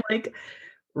like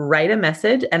write a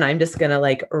message, and I'm just gonna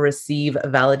like receive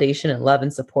validation and love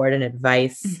and support and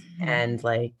advice, and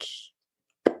like,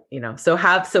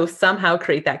 so somehow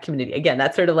create that community. Again,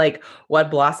 that's sort of like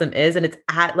what Blossom is. And it's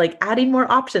adding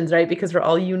more options, right? Because we're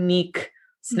all unique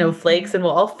snowflakes, and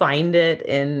we'll all find it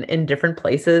in different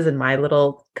places. In my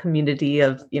little community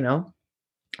of,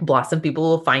 Blossom people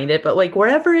will find it, but like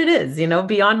wherever it is,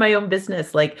 beyond my own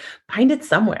business, like find it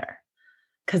somewhere.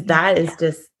 Cause that is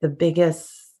just the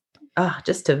biggest,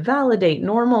 just to validate,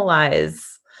 normalize,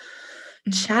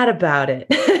 chat about it.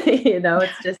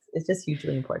 It's just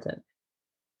hugely important.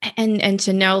 And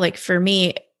to know, like for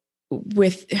me,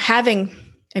 with having,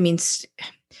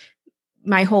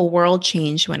 my whole world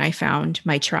changed when I found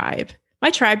my tribe.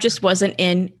 My tribe just wasn't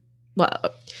should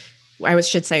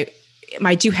say,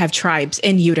 I do have tribes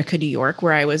in Utica, New York,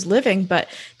 where I was living, but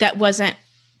that wasn't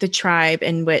the tribe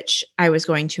in which I was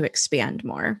going to expand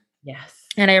more. Yes.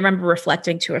 And I remember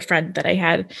reflecting to a friend that I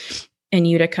had in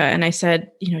Utica, and I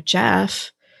said,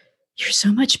 Jeff, you're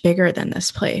so much bigger than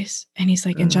this place. And he's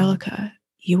like, Angelica,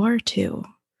 you are too.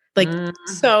 Like, Mm.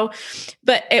 so,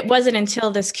 but it wasn't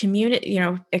until this community,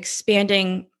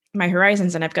 expanding my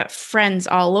horizons, and I've got friends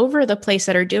all over the place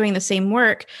that are doing the same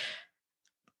work.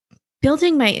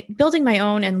 Building my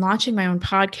own and launching my own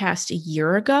podcast a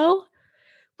year ago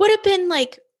would have been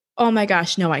like, oh my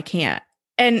gosh, no, I can't.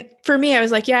 And for me, I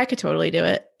was like, yeah, I could totally do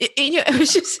it. It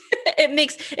was just,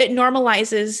 it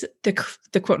normalizes the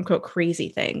quote unquote crazy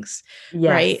things,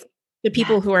 right? Yes. The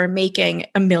people Yes. who are making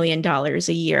 $1 million a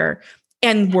year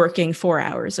and working 4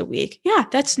 hours a week. Yeah,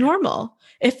 that's normal.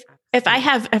 If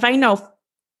I know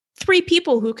 3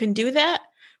 people who can do that,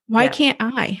 why Yeah. can't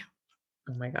I?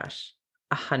 Oh my gosh.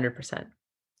 100%.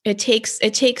 It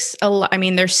takes a lot. I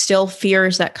mean, there's still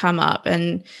fears that come up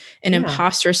and an Yeah.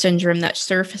 imposter syndrome that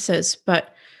surfaces,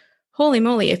 but holy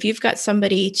moly, if you've got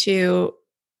somebody to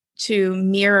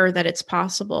mirror that it's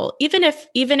possible, even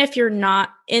if you're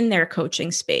not in their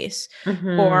coaching space or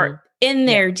Mhm. in Yeah.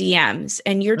 their DMs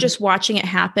and you're Mhm. just watching it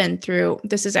happen through,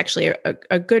 this is actually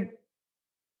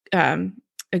um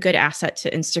a good asset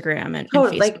to Instagram and Oh,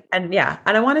 Facebook. like, and yeah,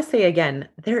 and I want to say again,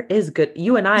 there is good.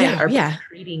 You and I Yeah, are both yeah.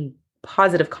 creating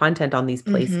positive content on these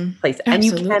Hmm. place, and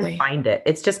you can Absolutely. find it.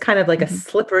 It's just kind of like a Hmm.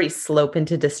 slippery slope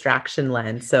into distraction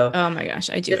land. So Oh my gosh,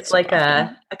 I do it just so like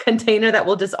often. a container that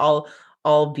will just all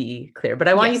be clear. But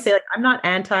I want you to say, Yes. like, I'm not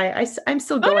anti. I'm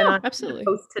still Oh going no, on the absolutely.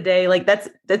 post today. Like that's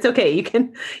okay. You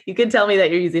can tell me that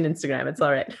you're using Instagram. It's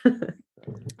all right.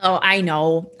 Oh, I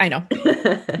know. I know.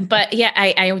 But yeah,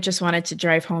 I just wanted to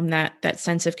drive home that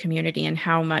sense of community and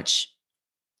how much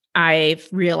I've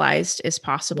realized is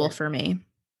possible Yeah. for me.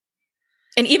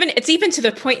 And it's even to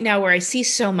the point now where I see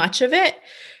so much of it,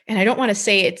 and I don't want to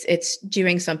say it's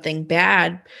doing something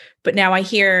bad, but now I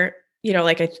hear,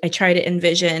 like I try to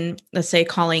envision, let's say,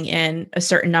 calling in a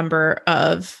certain number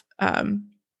of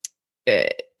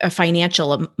a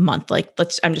financial month, like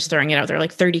I'm just throwing it out there,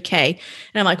 like 30K.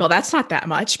 And I'm like, well, that's not that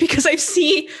much because I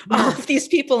see all Yeah. of these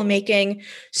people making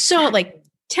so like Exactly.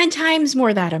 10 times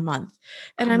more that a month.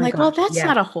 And Oh I'm my like, well, gosh. that's Yes.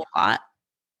 not a whole lot,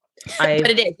 but I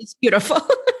it's beautiful.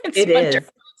 It's It wonderful.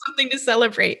 is. Something to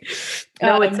celebrate.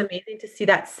 No, it's Um, amazing to see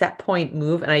that set point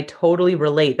move, and I totally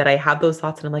relate that I have those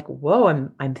thoughts and I'm like, "Whoa,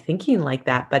 I'm thinking like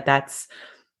that." But that's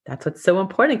what's so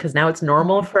important because now it's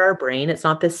normal mhm. for our brain. It's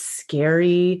not this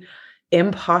scary,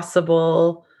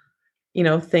 impossible,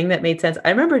 thing that made sense. I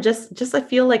remember just I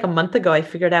feel like a month ago I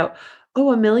figured out, oh,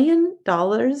 $1 million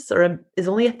is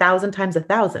only 1,000 times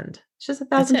 1,000. It's just a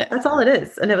That's thousand. it. That's all it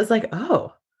is. And it was like,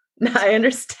 oh, now I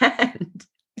understand.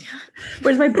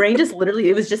 Whereas my brain just literally,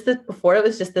 it was just this before it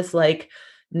was just this like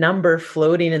number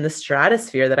floating in the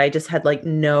stratosphere that I just had like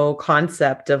no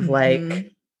concept of like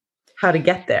Mhm. how to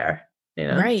get there, you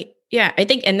know? Right. Yeah. I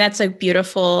think, and that's a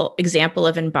beautiful example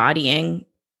of embodying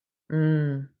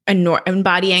Mm.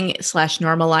 embodying slash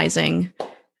normalizing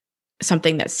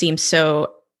something that seems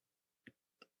so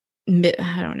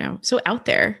I don't know, so out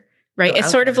there, right? So It's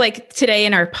out sort of there. like today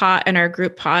in our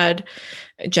group pod,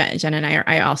 Jen and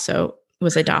I also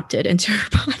was adopted into her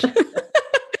pod.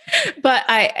 But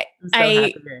I'm so I,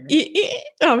 happy you're in it.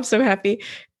 oh, I'm so happy.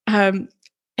 Um,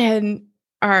 and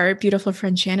our beautiful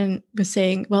friend Shannon was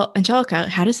saying, well, Angelica,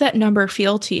 how does that number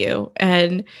feel to you?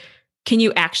 And can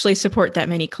you actually support that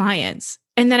many clients?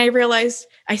 And then I realized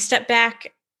I stepped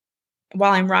back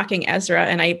while I'm rocking Ezra,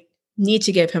 and I need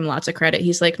to give him lots of credit.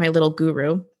 He's like my little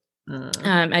guru.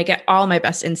 Mm. I get all my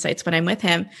best insights when I'm with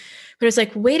him. But it's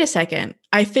like, wait a second.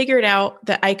 I figured out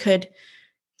that I could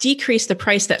decrease the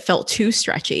price that felt too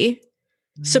stretchy,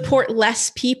 Mm. support less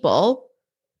people,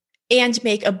 and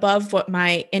make above what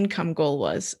my income goal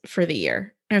was for the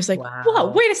year. And I was like, whoa,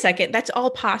 Wow. wait a second. That's all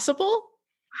possible?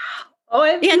 Oh, I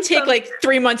have And take goosebumps. like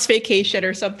 3 months vacation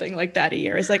or something like that a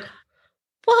year. It's like,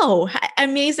 whoa,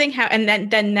 amazing how, and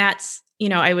then that's,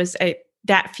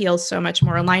 that feels so much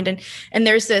more aligned. And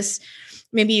there's this,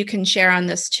 maybe you can share on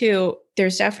this too.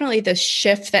 There's definitely this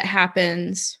shift that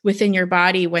happens within your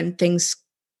body when things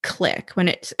click, when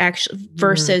it's actually Mm.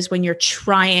 versus when you're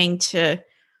trying to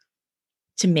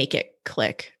make it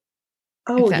click.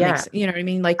 If Oh, that yeah, makes, you know what I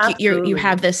mean? Like you absolutely.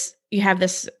 have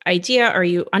this idea, or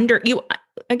you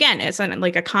again, it's on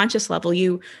like a conscious level,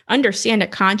 you understand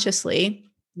it consciously,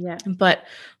 Yeah. but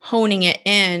honing it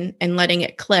in and letting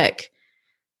it click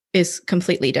is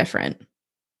completely different.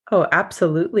 Oh,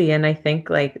 absolutely. And I think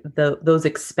like those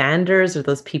expanders or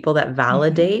those people that Mhm.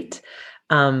 validate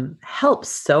help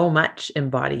so much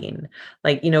embodying.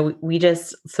 Like, we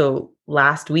just, so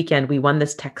last weekend we won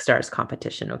this Techstars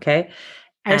competition. Okay.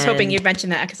 I was hoping And you'd mention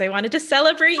that because I wanted to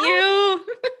celebrate you.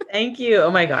 thank you.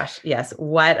 Oh my gosh. Yes.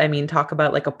 What I mean, talk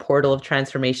about like a portal of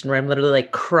transformation where I'm literally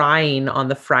like crying on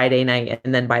the Friday night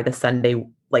and then by the Sunday,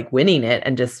 like winning it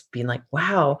and just being like,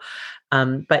 wow.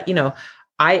 But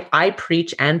I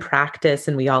preach and practice,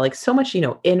 and we all like so much,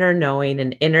 inner knowing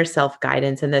and inner self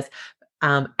guidance and this.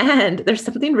 And there's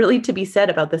something really to be said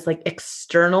about this like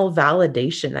external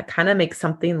validation that kind of makes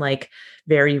something like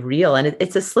very real. And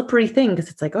it's a slippery thing because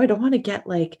it's like, oh, I don't want to get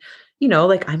like,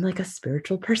 like I'm like a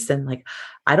spiritual person. Like,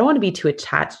 I don't want to be too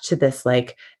attached to this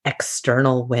like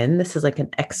external win. This is like an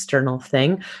external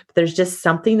thing. But there's just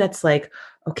something that's like,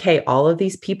 okay, all of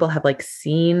these people have like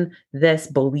seen this,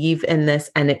 believe in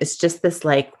this. And it's just this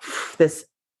like, this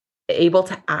able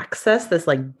to access this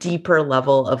like deeper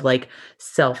level of like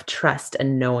self-trust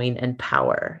and knowing and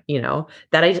power,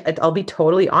 that I'll be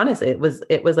totally honest. It was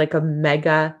like a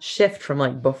mega shift from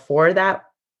like before that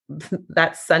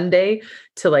Sunday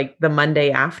to like the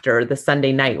Monday after, the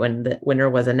Sunday night when the winner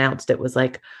was announced. It was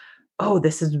like, oh,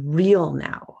 this is real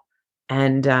now.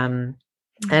 And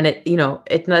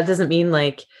that doesn't mean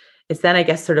like, it's then I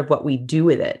guess sort of what we do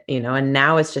with it, and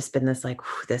now it's just been this like,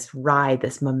 this ride,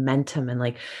 this momentum, and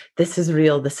like, this is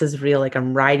real. Like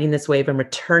I'm riding this wave. I'm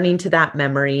returning to that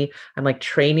memory. I'm like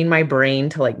training my brain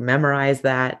to like memorize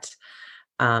that.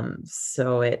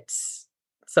 So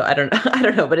I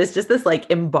don't know, but it's just this like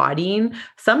embodying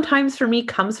sometimes for me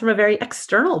comes from a very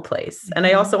external place. Mm-hmm. And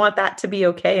I also want that to be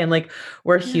okay. And like,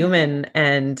 we're human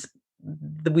and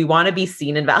we want to be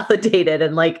seen and validated,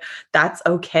 and like, that's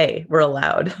okay. We're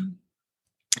allowed.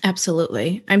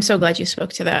 Absolutely. I'm so glad you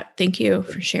spoke to that. Thank you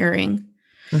for sharing.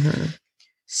 Mm-hmm.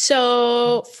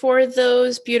 So for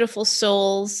those beautiful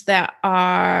souls that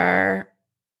are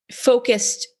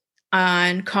focused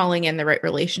on calling in the right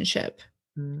relationship,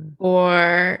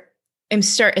 or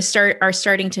are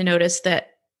starting to notice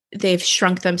that they've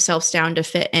shrunk themselves down to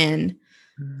fit in,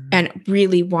 and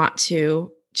really want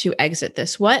to exit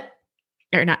this,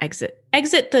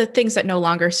 exit the things that no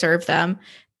longer serve them,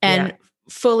 and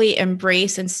fully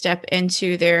embrace and step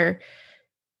into their,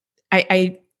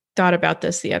 I thought about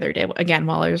this the other day, again,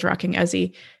 while I was rocking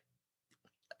Ezzy,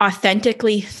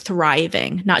 authentically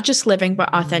thriving, not just living,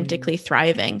 but authentically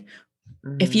thriving.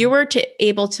 Mm-hmm. If you were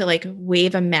able to like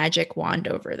wave a magic wand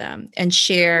over them and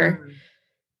share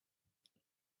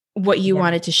what you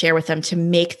wanted to share with them to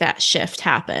make that shift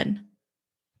happen,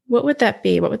 what would that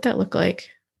be? What would that look like?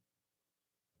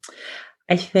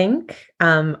 I think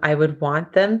I would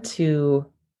want them to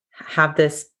have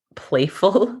this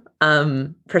playful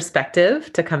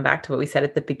perspective, to come back to what we said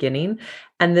at the beginning,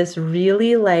 and this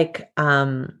really like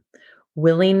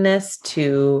willingness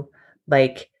to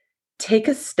like take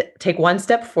one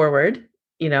step forward,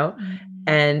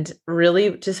 and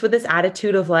really just with this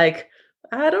attitude of like,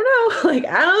 I don't know, like,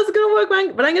 I don't know if it's going to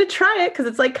work, but I'm going to try it because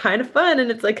it's like kind of fun. And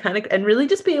it's like and really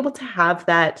just be able to have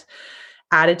that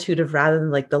attitude of, rather than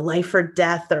like the life or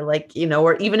death, or like,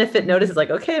 or even if it notices like,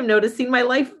 okay, I'm noticing my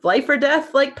life or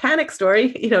death, like panic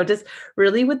story, just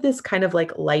really with this kind of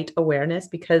like light awareness,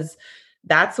 because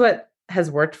that's what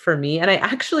has worked for me. And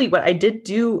what I did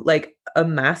do like a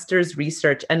master's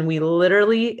research, and we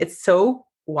literally, it's so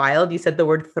wild. You said the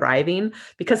word thriving,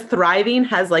 because thriving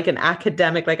has like an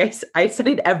academic, like I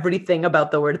studied everything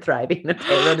about the word thriving.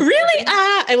 Okay, really?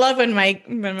 I love when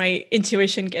my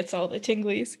intuition gets all the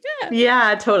tinglies.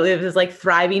 Yeah, totally. It was like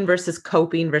thriving versus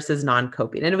coping versus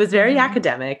non-coping. And it was very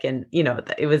academic. And,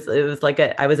 it was like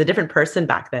I was a different person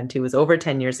back then too. It was over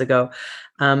 10 years ago.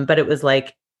 But it was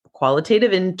like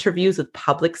qualitative interviews with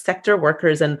public sector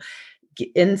workers, and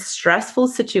in stressful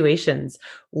situations,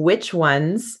 which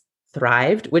ones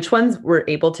thrived, which ones were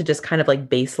able to just kind of like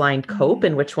baseline cope,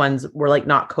 and which ones were like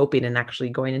not coping and actually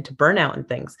going into burnout and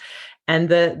things. And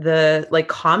the like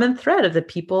common thread of the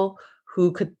people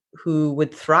who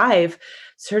would thrive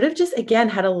sort of just, again,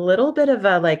 had a little bit of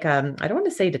a like, I don't want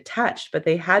to say detached, but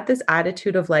they had this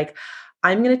attitude of like,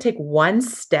 I'm going to take one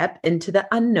step into the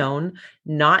unknown,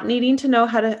 not needing to know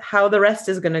how the rest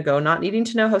is going to go, not needing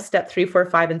to know how step 3, 4,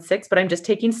 5, and 6, but I'm just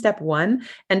taking step 1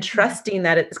 and trusting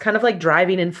that it's kind of like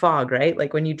driving in fog, right?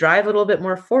 Like when you drive a little bit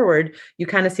more forward, you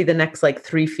kind of see the next like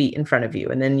 3 feet in front of you,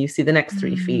 and then you see the next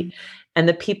 3 feet. And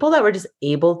the people that were just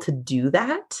able to do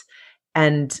that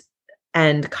and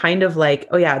kind of like,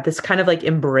 oh yeah, this kind of like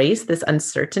embrace this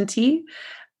uncertainty,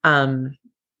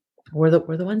 were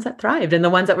the ones that thrived, and the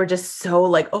ones that were just so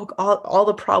like, oh, all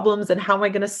the problems and how am I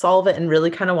going to solve it, and really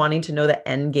kind of wanting to know the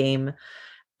end game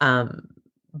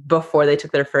before they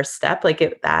took their first step. Like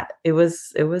it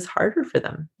was harder for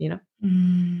them,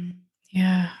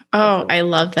 Yeah. Oh, I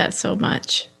love that so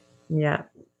much. Yeah.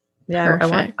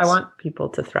 Perfect. I want people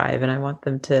to thrive, and I want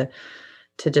them to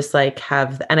just like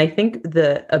have, and I think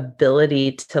the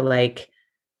ability to like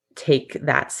take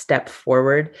that step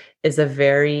forward is a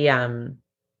very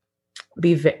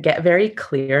get very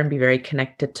clear and be very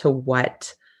connected to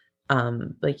what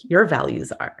like your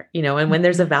values are, and when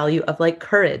there's a value of like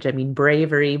courage, I mean,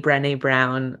 bravery, Brené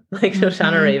Brown, like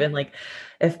Shoshana Raven, like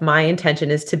if my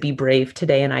intention is to be brave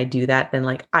today and I do that, then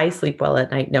like I sleep well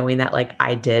at night knowing that like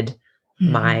I did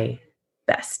my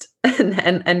best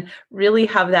and really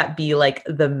have that be like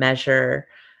the measure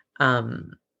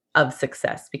of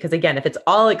success. Because again, if it's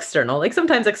all external, like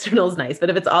sometimes external is nice, but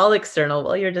if it's all external,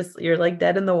 well, you're like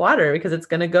dead in the water because it's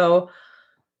going to go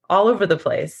all over the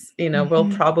place.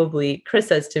 We'll probably, Chris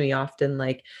says to me often,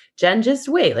 like, Jen, just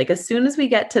wait. Like, as soon as we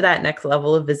get to that next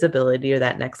level of visibility or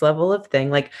that next level of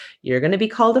thing, like, you're going to be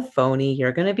called a phony.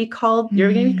 You're going to be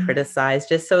criticized.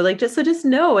 Just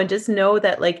know, and just know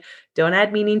that, like, don't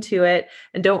add meaning to it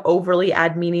and don't overly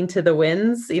add meaning to the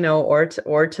wins, or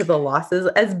to the losses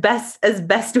as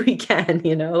best we can,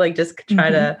 like just try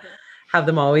to have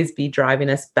them always be driving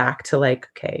us back to like,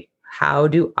 okay, how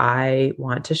do I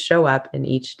want to show up in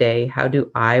each day? How do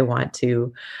I want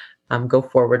to go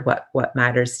forward? What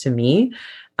matters to me?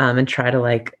 And try to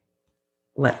like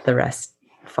let the rest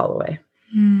fall away.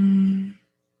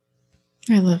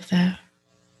 I love that.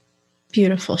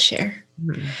 Beautiful share.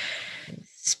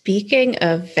 Speaking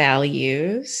of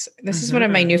values, this is one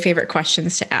of my new favorite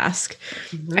questions to ask.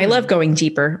 I love going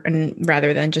deeper and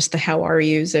rather than just the how are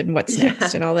yous and what's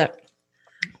next and all that.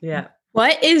 Yeah.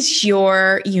 What is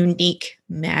your unique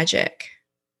magic?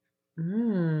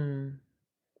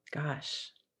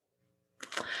 Gosh.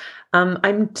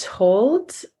 I'm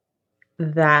told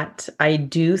that I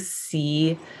do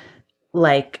see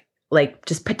like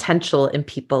just potential in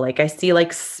people. Like I see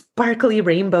like sparkly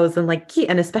rainbows and like,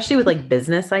 and especially with like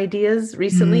business ideas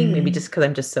recently, maybe just because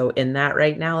I'm just so in that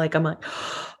right now. Like I'm like,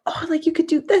 oh, like you could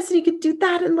do this and you could do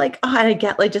that. And like, oh, and I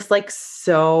get like, just like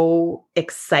so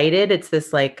excited. It's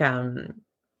this like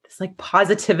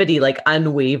positivity, like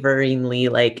unwaveringly,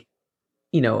 like,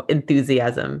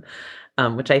 enthusiasm,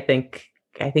 which I think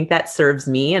that serves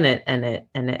me and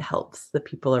it helps the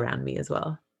people around me as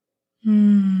well.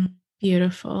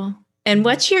 Beautiful. And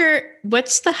what's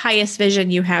the highest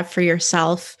vision you have for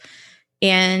yourself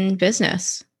and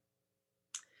business?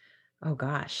 Oh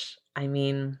gosh. I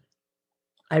mean,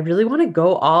 I really want to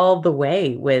go all the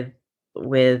way with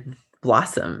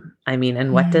Blossom. I mean,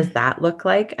 and what does that look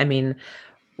like? I mean,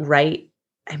 right.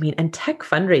 I mean, and tech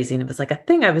fundraising, it was like a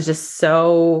thing I was just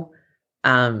so,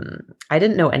 I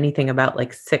didn't know anything about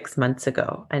like 6 months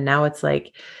ago. And now it's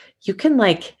like, you can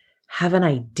like have an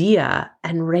idea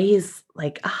and raise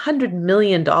like $100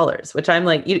 million, which I'm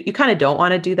like, you kind of don't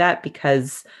want to do that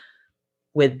because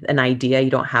with an idea, you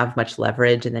don't have much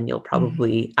leverage and then you'll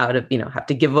probably have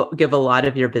to give a lot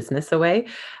of your business away.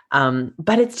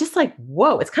 But it's just like,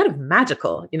 whoa, it's kind of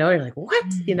magical, you're like, what,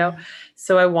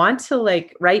 so I want to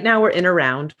like, right now we're in a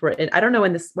round, I don't know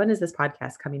when is this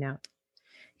podcast coming out?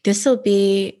 This will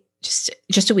be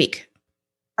just a week.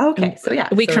 Okay. So yeah.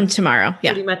 A week from tomorrow.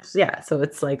 Yeah. Pretty much. Yeah. So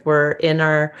it's like, we're in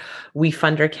our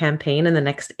WeFunder campaign and the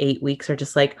next 8 weeks are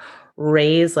just like,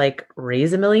 raise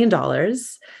 $1 million,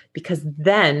 because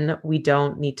then we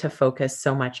don't need to focus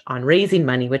so much on raising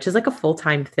money, which is like a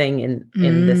full-time thing in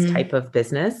this type of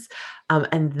business.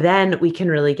 And then we can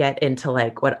really get into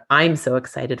like what I'm so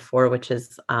excited for, which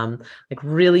is like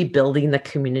really building the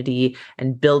community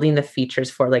and building the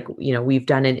features for like, we've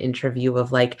done an interview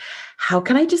of like, how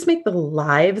can I just make the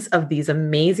lives of these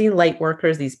amazing light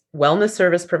workers, these wellness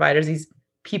service providers, these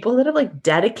people that have like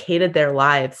dedicated their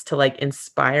lives to like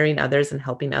inspiring others and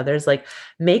helping others, like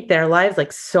make their lives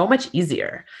like so much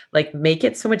easier, like make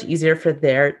it so much easier for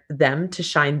them to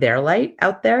shine their light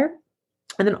out there.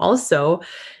 And then also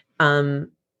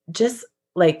just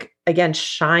like, again,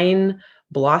 shine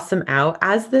Blossom out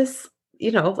as this,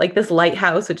 like this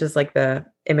lighthouse, which is like the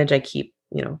image I keep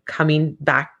coming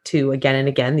back to again and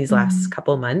again these last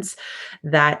couple months,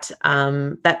 that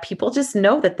people just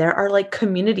know that there are like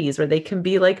communities where they can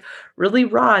be like really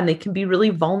raw and they can be really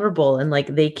vulnerable and like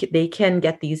they can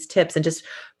get these tips, and just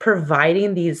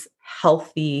providing these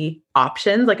healthy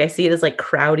options. Like I see it as like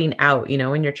crowding out,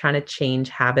 when you're trying to change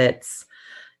habits,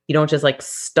 you don't just like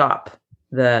stop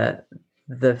the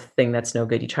thing that's no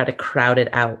good. You try to crowd it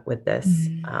out with this,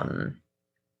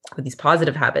 with these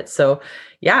positive habits. So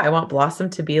yeah, I want Blossom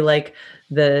to be like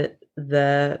the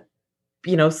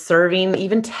serving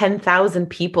even 10,000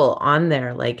 people on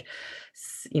there, like,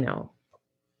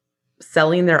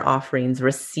 selling their offerings,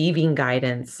 receiving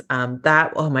guidance,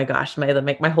 that, oh my gosh,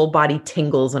 my whole body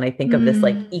tingles when I think of this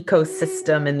like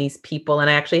ecosystem and these people. And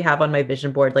I actually have on my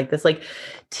vision board, like this like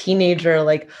teenager,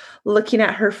 like looking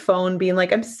at her phone being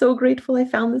like, I'm so grateful I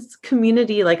found this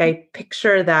community. Like I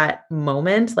picture that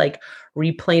moment, like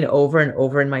replaying over and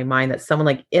over in my mind, that someone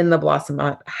like in the Blossom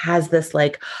has this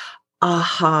like,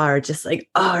 aha, or just like,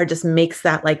 oh, or just makes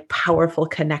that like powerful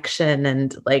connection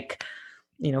and like,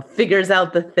 figures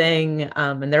out the thing.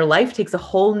 And their life takes a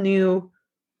whole new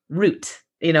route,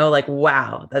 like,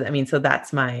 wow. So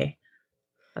that's my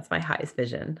highest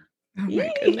vision. Oh my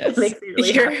Yay! It goodness. makes me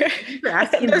really happy. Thank you for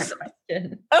asking that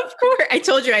question. Of course. I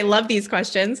told you I love these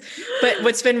questions. But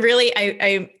what's been really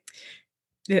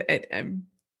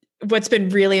what's been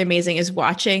really amazing is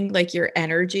watching like your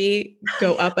energy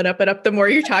go up and up and up the more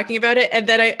you're talking about it. And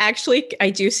then I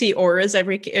do see auras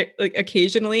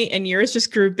occasionally, and yours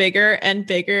just grew bigger and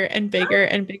bigger and bigger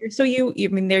and bigger. So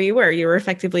there you were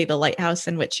effectively the lighthouse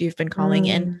in which you've been calling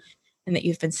in and that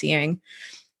you've been seeing.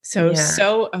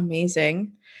 So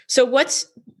amazing. So what's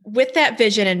with that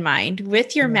vision in mind,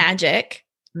 with your magic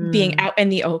being out in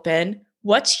the open,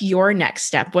 what's your next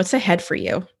step? What's ahead for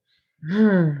you?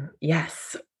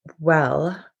 Yes.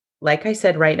 Well, like I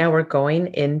said, right now we're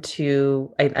going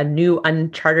into a new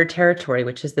uncharted territory,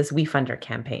 which is this WeFunder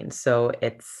campaign. So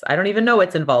I don't even know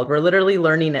what's involved. We're literally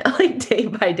learning it like day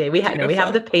by day. We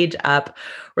have the page up.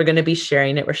 We're going to be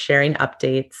sharing it. We're sharing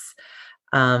updates.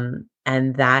 And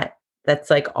that's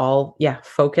like all,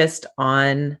 focused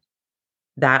on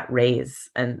that raise.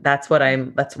 And that's what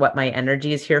my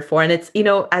energy is here for. And it's,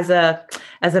 as a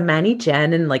Manny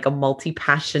Jen and like a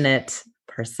multi-passionate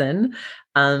person,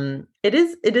 it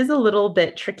is a little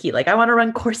bit tricky. Like I want to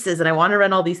run courses and I want to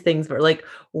run all these things, but like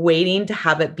waiting to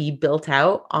have it be built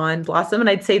out on Blossom. And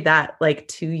I'd say that like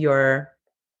to your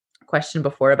question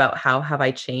before about how have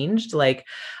I changed, like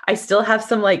I still have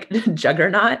some like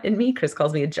juggernaut in me. Chris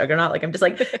calls me a juggernaut. Like I'm just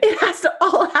like, it has to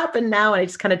all happen now. And I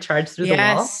just kind of charge through the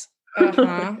wall.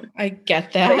 I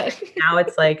get that. Now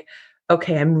it's like,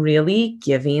 okay, I'm really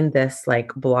giving this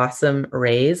like Blossom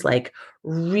raise, like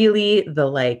really the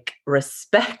like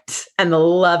respect and the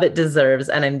love it deserves.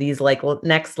 And I'm these like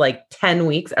next like 10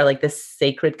 weeks are like this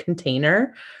sacred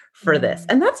container for this.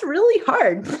 And that's really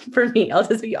hard for me. I'll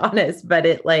just be honest. But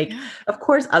it like, of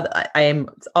course, I am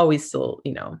always still,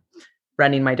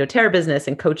 running my doTERRA business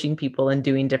and coaching people and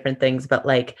doing different things. But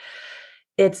like,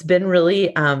 it's been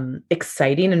really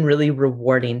exciting and really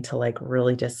rewarding to like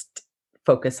really just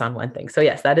focus on one thing. So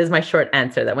yes, that is my short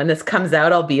answer, that when this comes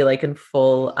out, I'll be like in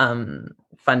full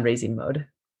fundraising mode.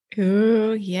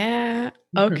 Ooh, yeah.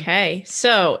 Okay.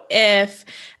 So if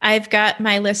I've got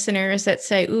my listeners that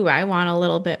say, ooh, I want a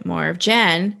little bit more of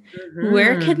Jen,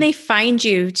 where can they find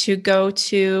you to go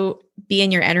to be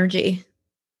in your energy?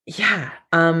 Yeah,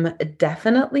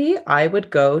 definitely. I would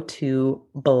go to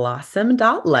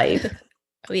blossom.life.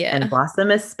 Oh, yeah. And Blossom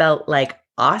is spelled like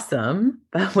awesome,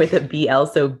 but with a BL.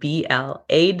 So BLAWESOME.LIFE.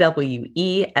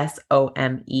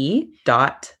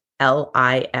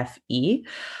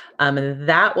 And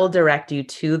that will direct you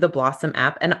to the Blossom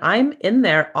app. And I'm in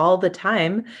there all the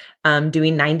time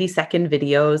doing 90-second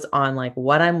videos on like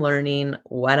what I'm learning,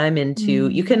 what I'm into.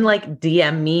 You can like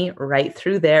DM me right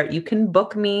through there. You can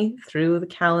book me through the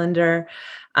calendar.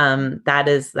 That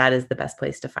is the best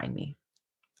place to find me.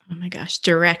 Oh my gosh,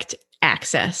 direct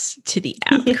access to the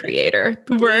app creator.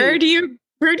 Where do you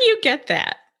get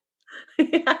that?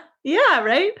 Yeah,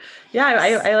 right. Yeah,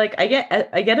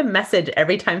 I get a message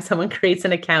every time someone creates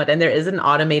an account, and there is an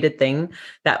automated thing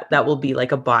that will be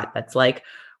like a bot that's like,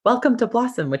 welcome to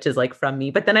Blossom, which is like from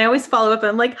me. But then I always follow up and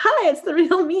I'm like, hi, it's the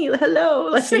real me.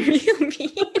 Hello. It's the real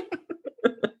me.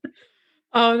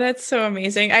 Oh, that's so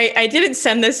amazing. I didn't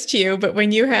send this to you, but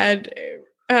when you had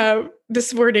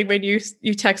this morning when you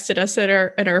texted us at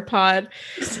our pod,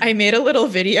 I made a little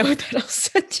video that I'll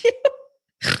send you.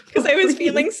 Because I was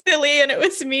feeling silly and it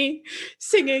was me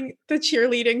singing the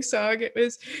cheerleading song. It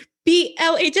was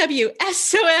BLAWSOME,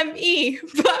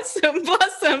 Blossom,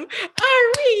 Blossom,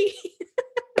 Ari.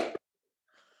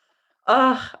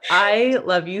 Oh, I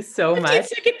love you so much.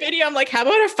 15-second video. I'm like, how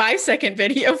about a 5-second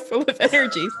video full of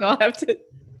energy? So I'll have to.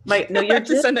 You're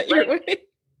just send that your way.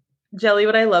 Jelly,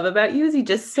 what I love about you is you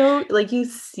just so like you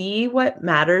see what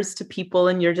matters to people,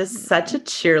 and you're just such a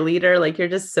cheerleader. Like you're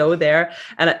just so there.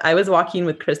 And I was walking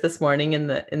with Chris this morning in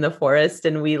the forest,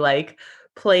 and we like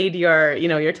played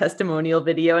your testimonial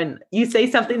video, and you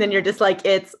say something, then you're just like,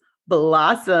 it's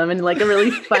Blossom, and like a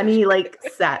really funny, like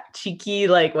cheeky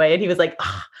like way. And he was like,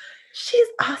 oh, she's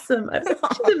awesome. I was like,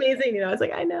 she's amazing. I was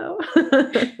like, I know.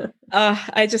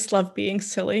 I just love being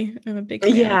silly. I'm a big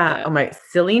fan of that. Oh my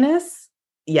silliness.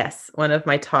 Yes, one of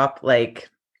my top like,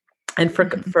 and for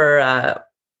when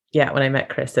I met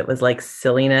Chris, it was like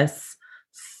silliness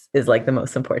is like the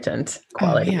most important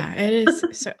quality. Oh, yeah, it is.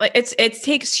 So like it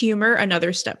takes humor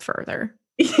another step further.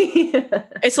 Yeah.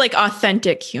 It's like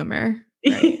authentic humor.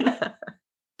 Right? Yeah,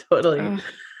 totally.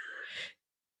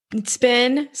 It's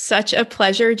been such a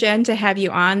pleasure, Jen, to have you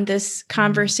on this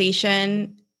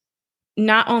conversation,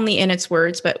 not only in its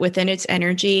words, but within its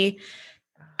energy.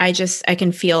 I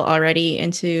can feel already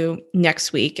into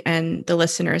next week and the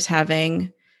listeners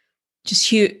having just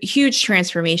huge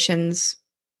transformations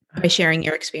by sharing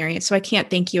your experience. So I can't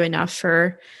thank you enough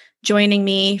for joining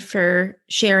me, for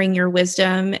sharing your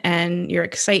wisdom and your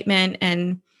excitement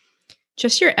and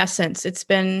just your essence. It's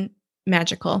been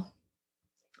magical.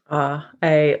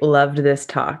 I loved this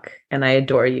talk and I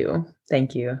adore you.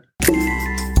 Thank you.